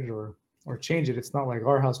upgrade it or change it. It's not like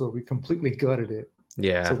our house where we completely gutted it. So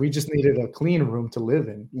Yeah. we just needed a clean room to live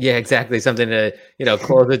in. Yeah, exactly. Something to,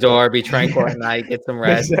 close the door, be tranquil Yeah, at night, get some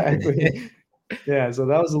rest. exactly. Yeah, so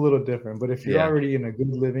that was a little different. But if you're Yeah. already in a good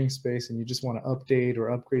living space and you just want to update or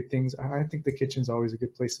upgrade things, I think the kitchen's always a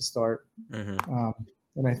good place to start. Hmm. Um,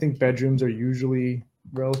 and I think bedrooms are usually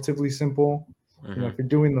relatively simple. Hmm. If you're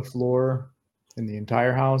doing the floor in the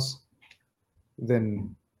entire house,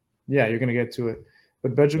 then yeah, you're gonna get to it.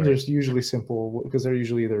 But bedrooms are Right. usually simple because they're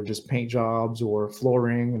usually either just paint jobs or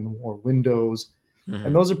flooring or windows, and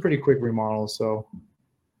Hmm. those are pretty quick remodels. So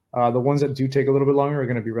the ones that do take a little bit longer are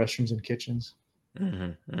going to be restrooms and kitchens.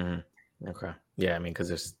 Hmm. Hmm. Okay. Yeah, I mean, because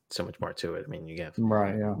there's so much more to it. I mean, you have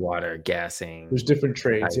Right. Yeah. water, gassing, There's different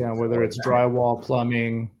trades. Yeah. pipes, Whether all of it's that. drywall,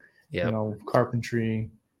 plumbing, Yep.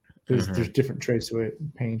 carpentry. There's Hmm. different trades to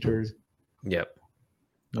it. Painters. Yep.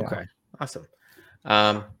 Yeah. Okay. Awesome.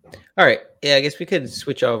 Um, all right. Yeah, I guess we could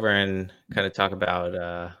switch over and kind of talk about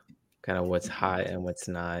kind of what's hot and what's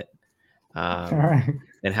not, All um, right.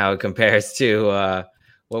 and how it compares to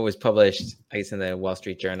what was published, I guess, in the Wall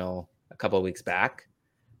Street Journal a couple of weeks back,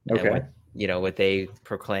 and Okay. what they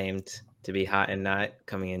proclaimed to be hot and not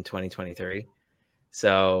coming in 2023.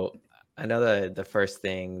 So I know the first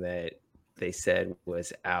thing that they said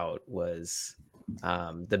was out was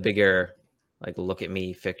the bigger, like, look at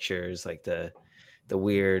me fixtures, like the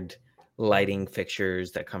weird lighting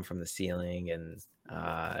fixtures that come from the ceiling, and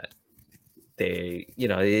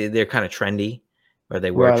they're kind of trendy, or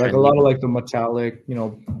they were Right. Like a trendy. lot of like the metallic,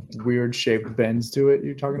 weird shaped bends to it.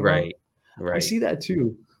 You're talking about. Right, I right. see that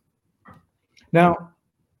too. Now,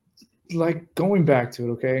 like going back to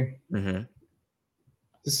it. Okay. Hmm.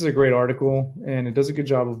 This is a great article, and it does a good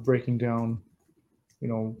job of breaking down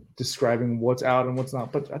describing what's out and what's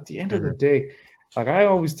not. But at the end of the Hmm. day, like I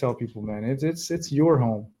always tell people, man, it's your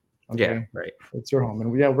home. Okay. Yeah, right. It's your home.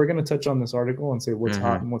 And we're going to touch on this article and say what's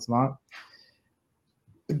hot and what's not.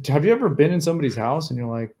 Have you ever been in somebody's house and you're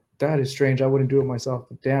like, that is strange, I wouldn't do it myself,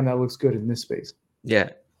 but damn, that looks good in this space? Yeah.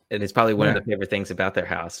 And it's probably one of the favorite things about their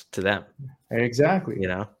house to them. Exactly. You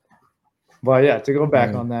know? But yeah, to go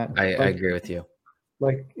back on that. I agree with you.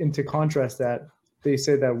 Like, and to contrast that, they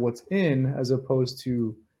say that what's in, as opposed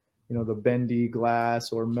to, the bendy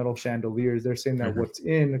glass or metal chandeliers, they're saying that what's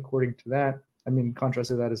in, according to that, contrast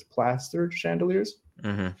to that is plaster chandeliers,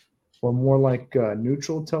 or more like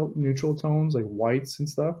neutral tones, like whites and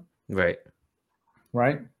stuff. Right.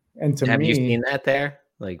 And to have you seen that there,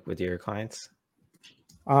 like with your clients?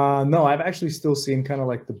 No, I've actually still seen kind of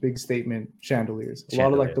like the big statement chandeliers. A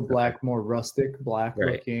lot of like the black, more rustic, black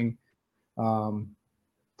looking,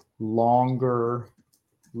 longer,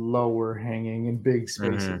 lower hanging in big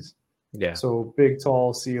spaces. Yeah. So big,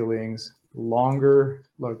 tall ceilings, longer,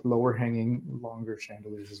 like lower hanging, longer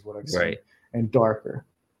chandeliers is what I've seen, and darker.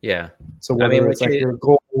 Yeah. So whether it's like your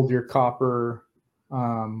gold, your copper,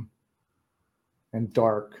 and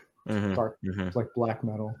dark, like black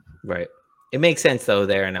metal. Right. It makes sense though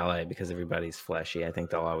there in LA because everybody's flashy. I think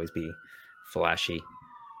they'll always be flashy.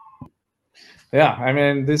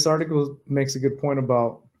 Yeah, this article makes a good point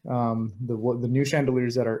about the new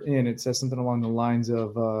chandeliers that are in. It says something along the lines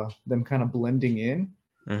of them kind of blending in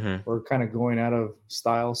or kind of going out of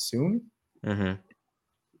style soon. And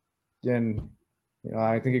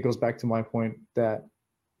I think it goes back to my point that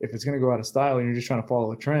if it's going to go out of style and you're just trying to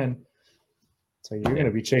follow a trend, so you're going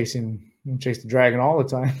to be chasing the dragon all the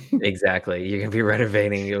time. Exactly. You're going to be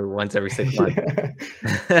renovating once every 6 months.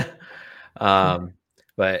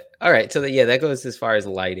 But all right. So that goes as far as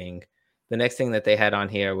lighting. The next thing that they had on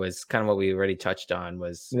here was kind of what we already touched on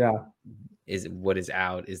was what is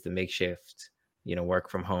out is the makeshift, work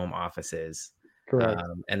from home offices. Correct.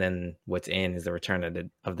 And then what's in is the return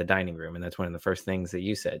of the dining room. And that's one of the first things that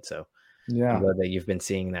you said. So yeah, I'm glad that you've been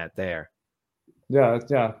seeing that there. Yeah.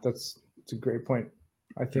 That's a great point.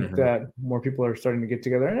 I think that more people are starting to get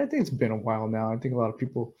together, and I think it's been a while now. I think a lot of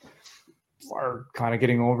people are kind of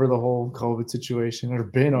getting over the whole COVID situation, or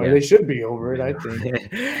they should be over it. I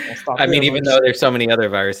think. Even though there's so many other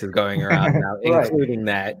viruses going around now, including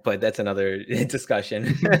that, but that's another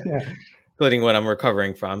discussion, including what I'm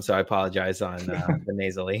recovering from. So I apologize on the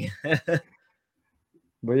nasally.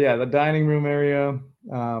 But yeah, the dining room area,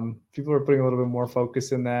 people are putting a little bit more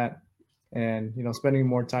focus in that. And, spending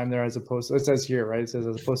more time there as opposed to, it says here, right? It says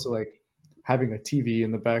as opposed to like having a TV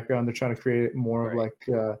in the background, they're trying to create more of like,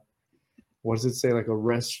 what does it say? Like a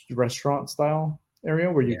restaurant style area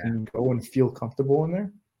where you can go and feel comfortable in there.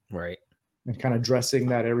 Right. And kind of dressing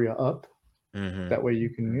that area up. That way you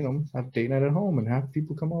can, have date night at home and have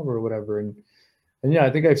people come over or whatever. And yeah, I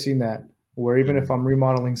think I've seen that where even if I'm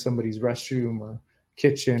remodeling somebody's restroom or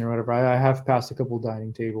kitchen or whatever, I have passed a couple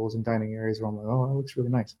dining tables and dining areas where I'm like, oh, that looks really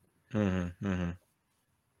nice.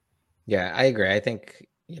 Yeah, I agree. I think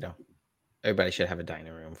everybody should have a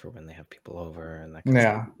dining room for when they have people over and that kind of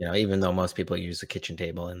stuff. Even though most people use the kitchen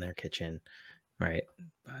table in their kitchen, right?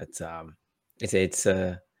 But it's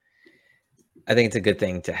I think it's a good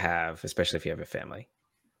thing to have, especially if you have a family.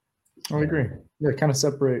 I agree. Yeah, kind of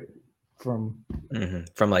separate from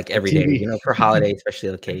like every day, for holiday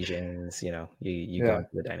special occasions. You go into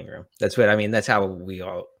the dining room. That's what that's how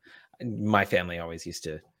my family always used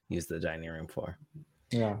to use the dining room for.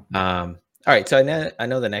 All right, so I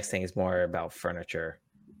know the next thing is more about furniture,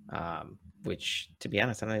 which, to be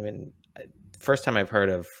honest, I don't even. First time I've heard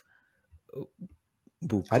of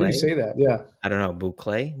boucle. How do you say that? Yeah, I don't know,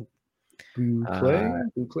 boucle.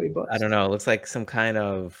 Boucle butts. I don't know. It looks like some kind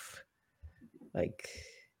of like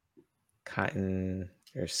cotton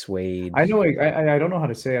or suede. I know. I don't know how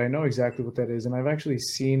to say it. I know exactly what that is, and I've actually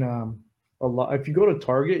seen a lot. If you go to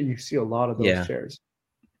Target, you see a lot of those chairs.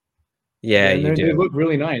 Yeah, and you do. They look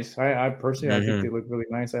really nice. I personally, I think they look really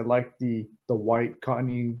nice. I like the white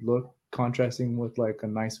cottony look contrasting with like a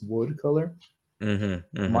nice wood color. In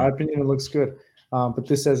my opinion, it looks good. But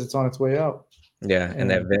this says it's on its way out. Yeah, and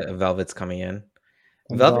that velvet's coming in.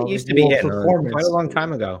 Velvet used to be in quite a long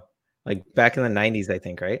time ago, like back in the 90s, I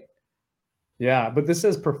think, right? Yeah, but this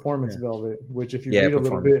says performance velvet, which if you read a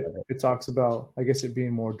little bit, it talks about, I guess, it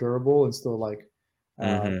being more durable and still like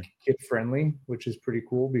kid friendly, which is pretty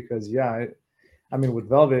cool because with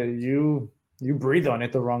velvet, you breathe on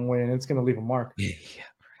it the wrong way and it's going to leave a mark.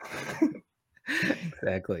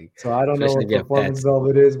 Exactly. So I don't know what performance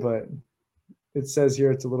velvet is, but it says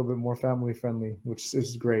here it's a little bit more family friendly, which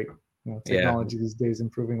is great. Technology these days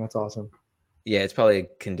improving. That's awesome. Yeah, it's probably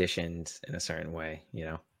conditioned in a certain way,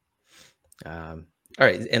 All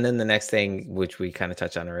right, and then the next thing, which we kind of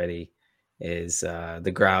touched on already, is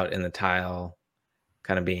the grout in the tile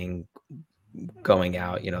kind of going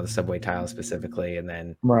out, the subway tile specifically, and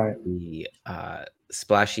then Right. the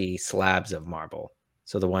splashy slabs of marble.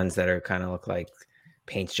 So the ones that are kind of look like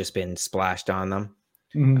paint's just been splashed on them.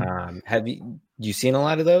 Have you seen a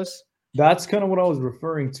lot of those? That's kind of what I was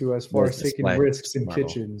referring to as far There's as the taking splash risks in marble.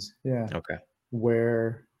 kitchens. Yeah. Okay.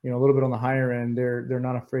 Where, a little bit on the higher end, they're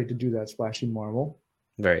not afraid to do that splashy marble.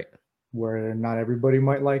 Right. Where not everybody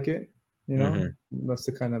might like it. Mhm. That's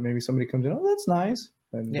the kind that maybe somebody comes in, oh, that's nice.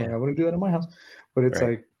 And Yeah. like, I wouldn't do that in my house. But it's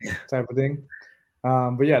Right. like type of thing.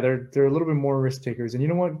 But yeah, they're a little bit more risk takers. And you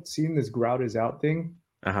know what? Seeing this grout is out thing,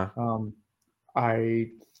 Uh-huh.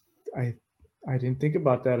 I I I didn't think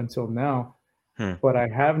about that until now. Hmm. But I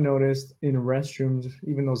have noticed in restrooms,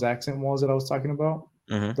 even those accent walls that I was talking about,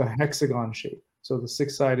 Mhm. the hexagon shape. So the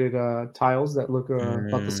six-sided tiles that look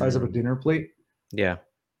about the size of a dinner plate. Yeah.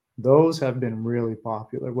 Those have been really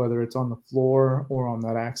popular, whether it's on the floor or on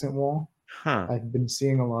that accent wall. Huh. I've been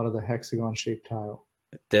seeing a lot of the hexagon shaped tile.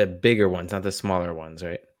 The bigger ones, not the smaller ones,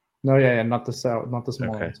 right? No, yeah, not the smaller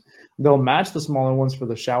Okay. ones. They'll match the smaller ones for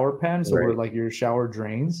the shower pan, so where Right. like your shower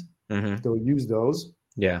drains, Mhm. they'll use those,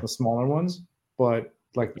 Yeah. the smaller ones, but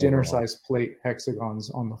like dinner Overall. size plate hexagons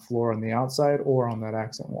on the floor on the outside or on that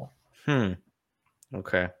accent wall.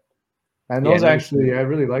 Okay. And Yeah, those actually, I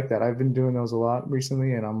really like that. I've been doing those a lot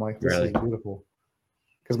recently, and I'm like, this Really? is beautiful.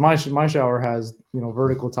 Because my shower has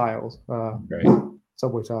vertical tiles, Right.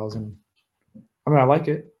 subway tiles, and I mean I like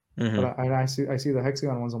it, Mhm. but I see the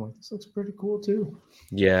hexagon ones. I'm like, this looks pretty cool too.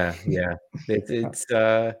 Yeah. It's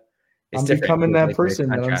I'm different. becoming There's that like a person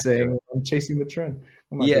that I'm contrast to it. saying I'm chasing the trend.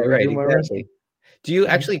 I'm about Yeah, to right, redo my exactly. restroom. Do you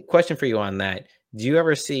actually, question for you on that? Do you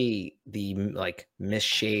ever see the like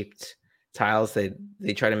misshaped tiles that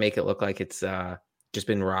they try to make it look like it's just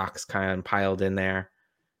been rocks kind of piled in there?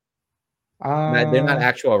 They're not Uh,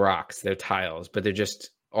 actual rocks, they're tiles, but they're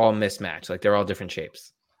just all mismatched. Like they're all different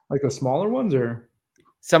shapes. like the smaller ones, or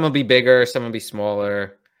Some will be bigger, some will be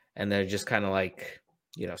smaller, and they're just kind of like,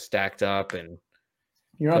 stacked up and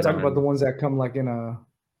you're not put talking about the on. ones that come like in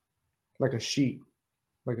a sheet,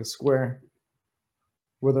 like a square,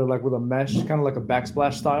 where they're like with a mesh, kind of like a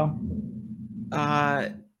backsplash style. Uh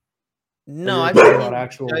Or no, you're I've talking about seen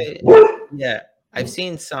actual. yeah, I've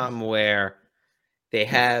seen some where they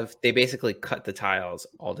basically cut the tiles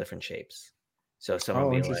all different shapes. So some would Oh,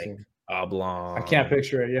 be like interesting. I can't oblong.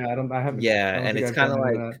 picture it. Yeah, Yeah, I don't and think it's I've kind gotten of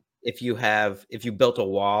into like that. if you built a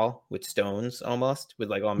wall with stones almost with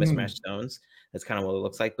like all mismatched stones, that's kind of what it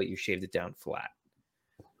looks like, but you shaved it down flat.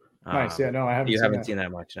 Nice. Yeah, no, I haven't You seen haven't that. seen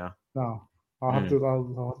that much, no? No, Mm,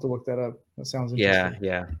 I'll have to look that up. That sounds yeah, interesting.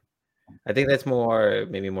 yeah. I think that's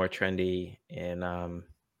maybe more trendy in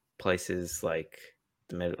places like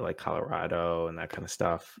the mid, like Colorado and that kind of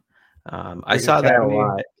stuff. I Like a saw that a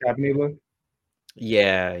lot. cabinet look,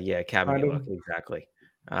 Yeah, kind cabinet of. look, exactly.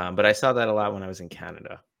 But I saw that a lot when I was in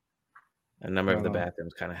Canada. A number of Right the on.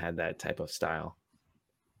 bathrooms kind of had that type of style.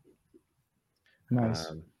 Nice.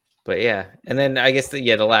 Um, but yeah, and then I guess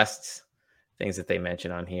the last things that they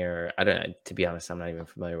mention on here, I don't. To be honest, I'm not even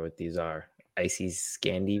familiar with these are. Icy's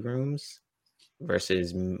Scandi rooms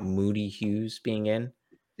versus moody hues being in,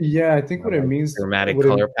 Yeah, I think what it like means, dramatic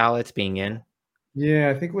color palettes being in. yeah,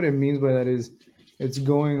 I think what it means by that is it's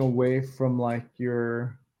going away from like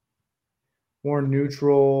your more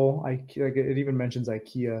neutral. Like it even mentions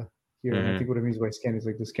IKEA here, and I Hmm. think what it means by Scandi is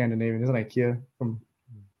like the Scandinavian. Isn't IKEA from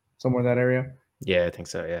somewhere in that area? Yeah, I think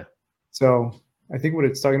so. Yeah. So I think what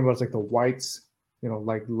it's talking about is like the whites,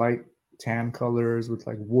 like light tan colors with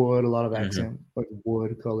like wood, a lot of Hmm. accent, like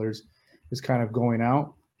wood colors is kind of going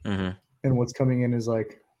out. Hmm. And what's coming in is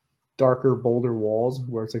like darker, bolder walls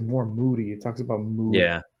where it's like more moody. It talks about mood,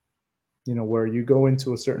 Yeah. where you go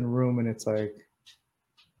into a certain room and it's like,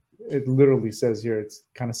 it literally says here, it's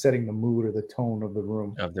kind of setting the mood or the tone of the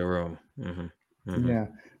room. Of the room. Hmm. Hmm. Yeah.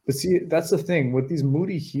 But see, that's the thing with these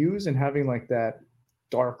moody hues and having like that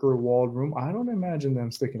darker walled room. I don't imagine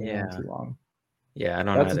them sticking around Yeah. too long. Yeah. I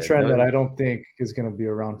don't That's a either. trend that I don't think is going to be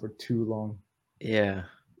around for too long. Yeah.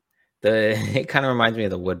 It kind of reminds me of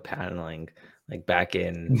the wood paneling, like back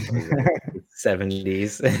in what was it, the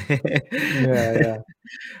 70s. Yeah, yeah.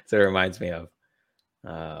 So it reminds me of.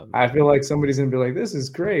 Um, I feel like somebody's going to be like, this is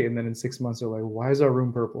great. And then in 6 months, they're like, why is our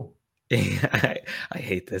room purple? I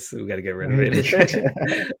hate this. We got to get rid I of hate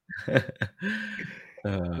this. it.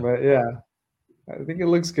 uh, But yeah, I think it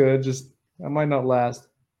looks good. Just, I might not last.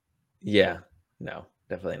 yeah, no,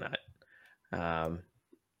 definitely not.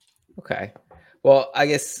 Okay. Well, I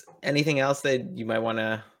guess anything else that you might want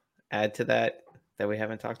to add to that we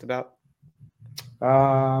haven't talked about?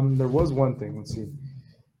 There was one thing. Let's see.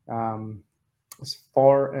 As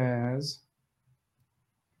far as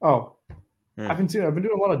Oh, Hmm. I've been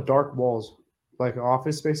doing a lot of dark walls, like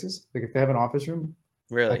office spaces. Like if they have an office room,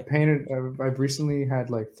 Really? I've recently had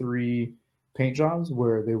like 3 paint jobs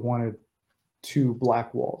where they wanted 2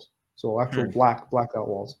 black walls, so actual Hmm. blacked out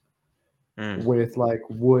walls Hmm. with like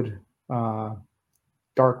wood,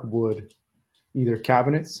 dark wood, either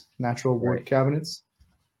cabinets, natural wood Right. cabinets.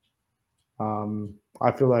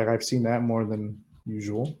 I feel like I've seen that more than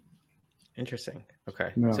usual. Interesting.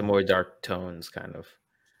 Okay. So No, more dark tones, kind of.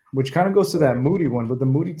 which kind of goes to that moody one, but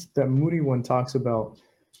that moody one talks about,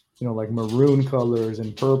 like maroon colors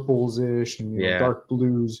and purples ish and Yeah. dark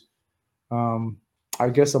blues. Um, I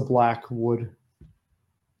guess a black would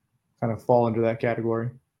kind of fall into that category.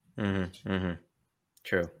 Mm-hmm. Mm-hmm.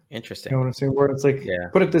 True. You Interesting. know what I'm saying? Where it's like, Yeah.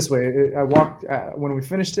 put it this way: I walked when we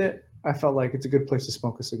finished it. I felt like it's a good place to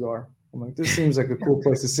smoke a cigar. I'm like, this seems like a cool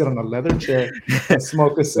place to sit on a leather chair and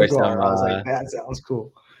smoke a Or cigar. some, I was like, that sounds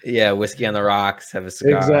cool. yeah, whiskey on the rocks, have a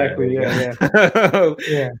cigar. Exactly. Yeah.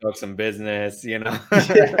 Yeah. Talk some business, Yeah.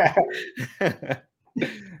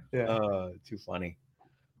 Yeah. Oh, too funny.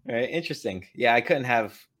 All right, interesting. Yeah, I couldn't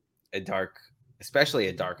have especially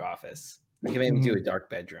a dark office. I can maybe do a dark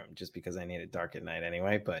bedroom just because I need it dark at night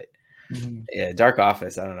anyway. But yeah, dark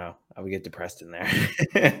office, I don't know. I would get depressed in there.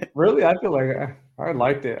 Really, I feel like I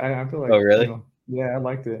liked it. I feel like, Oh, really? Yeah, I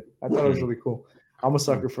liked it. I thought it was really cool. I'm a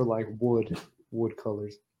sucker for like wood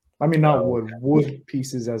colors. I mean, not wood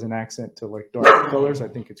pieces as an accent to like dark colors. I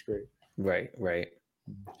think it's great. Right.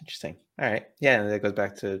 Interesting. All right. Yeah, and that goes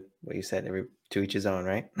back to what you said, to each his own,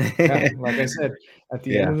 right? Yeah, like I said, at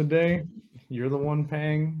the end Yeah. of the day, you're the one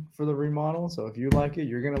paying for the remodel. So if you like it,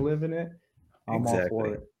 you're gonna live in it. I'm all for Exactly.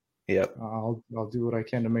 it. Yep. I'll do what I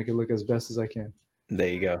can to make it look as best as I can. There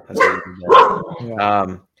you go. That's what you do.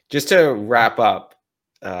 Yeah. Just to wrap up,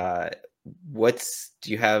 do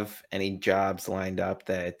you have any jobs lined up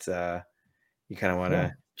that you kind of want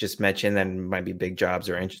to just mention that might be big jobs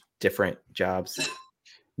or different jobs?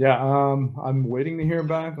 Yeah, I'm waiting to hear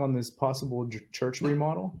back on this possible church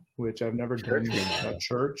remodel, which I've never done a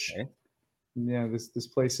church. Okay. Yeah, this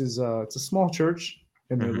place is it's a small church,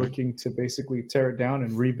 and they're looking to basically tear it down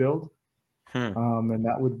and rebuild. And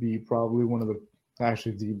that would be probably one of the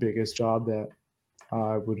biggest job that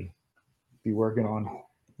I would be working on.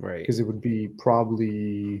 Right. Because it would be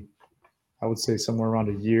probably, I would say, somewhere around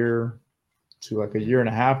a year to like a year and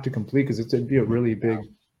a half to complete, because it'd be a really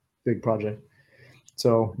big project.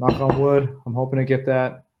 So knock on wood, I'm hoping to get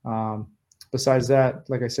that. Besides that,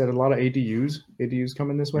 like I said, a lot of ADUs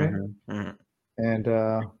coming this way. And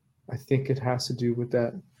I think it has to do with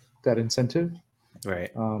that incentive. Right.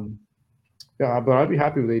 Yeah, but I'd be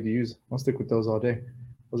happy with ADUs. I'll stick with those all day.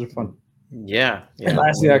 Those are fun. Yeah. And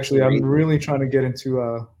lastly, actually, I'm really trying to get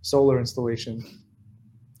into solar installation.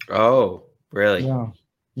 Oh, really? Yeah.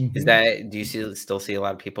 Is that, do you still see a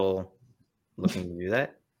lot of people looking to do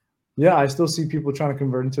that? Yeah, I still see people trying to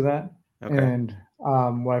convert into that. Okay. And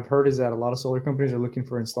what I've heard is that a lot of solar companies are looking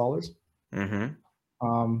for installers.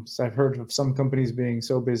 So I've heard of some companies being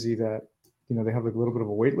so busy that, they have like a little bit of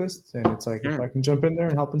a wait list, and it's like, if I can jump in there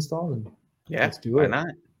and help install, then let's do it. Why not?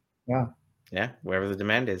 Yeah. Yeah, wherever the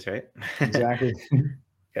demand is, right? Exactly.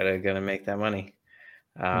 gotta make that money.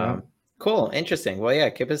 Cool, interesting. Well, yeah,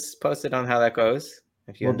 keep us posted on how that goes.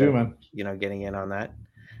 If you end up, man. Getting in on that.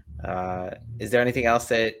 Is there anything else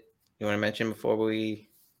that you want to mention before we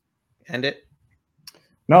end it?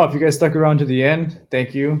 No, if you guys stuck around to the end,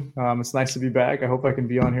 thank you. It's nice to be back. I hope I can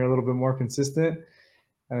be on here a little bit more consistent.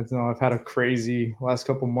 And I've had a crazy last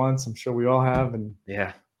couple months. I'm sure we all have. And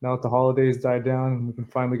yeah, now that the holidays died down, and we can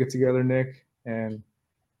finally get together, Nick. And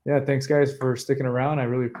yeah, thanks guys for sticking around. I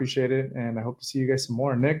really appreciate it, and I hope to see you guys some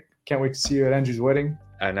more. Nick, can't wait to see you at Andrew's wedding.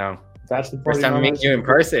 I know. That's the first time meeting you in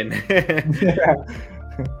person. Yeah.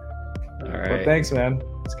 All right. Well, thanks, man.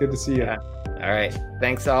 It's good to see you. Yeah. All right.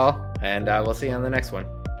 Thanks all, and we'll see you on the next one.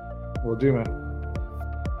 Will do, man.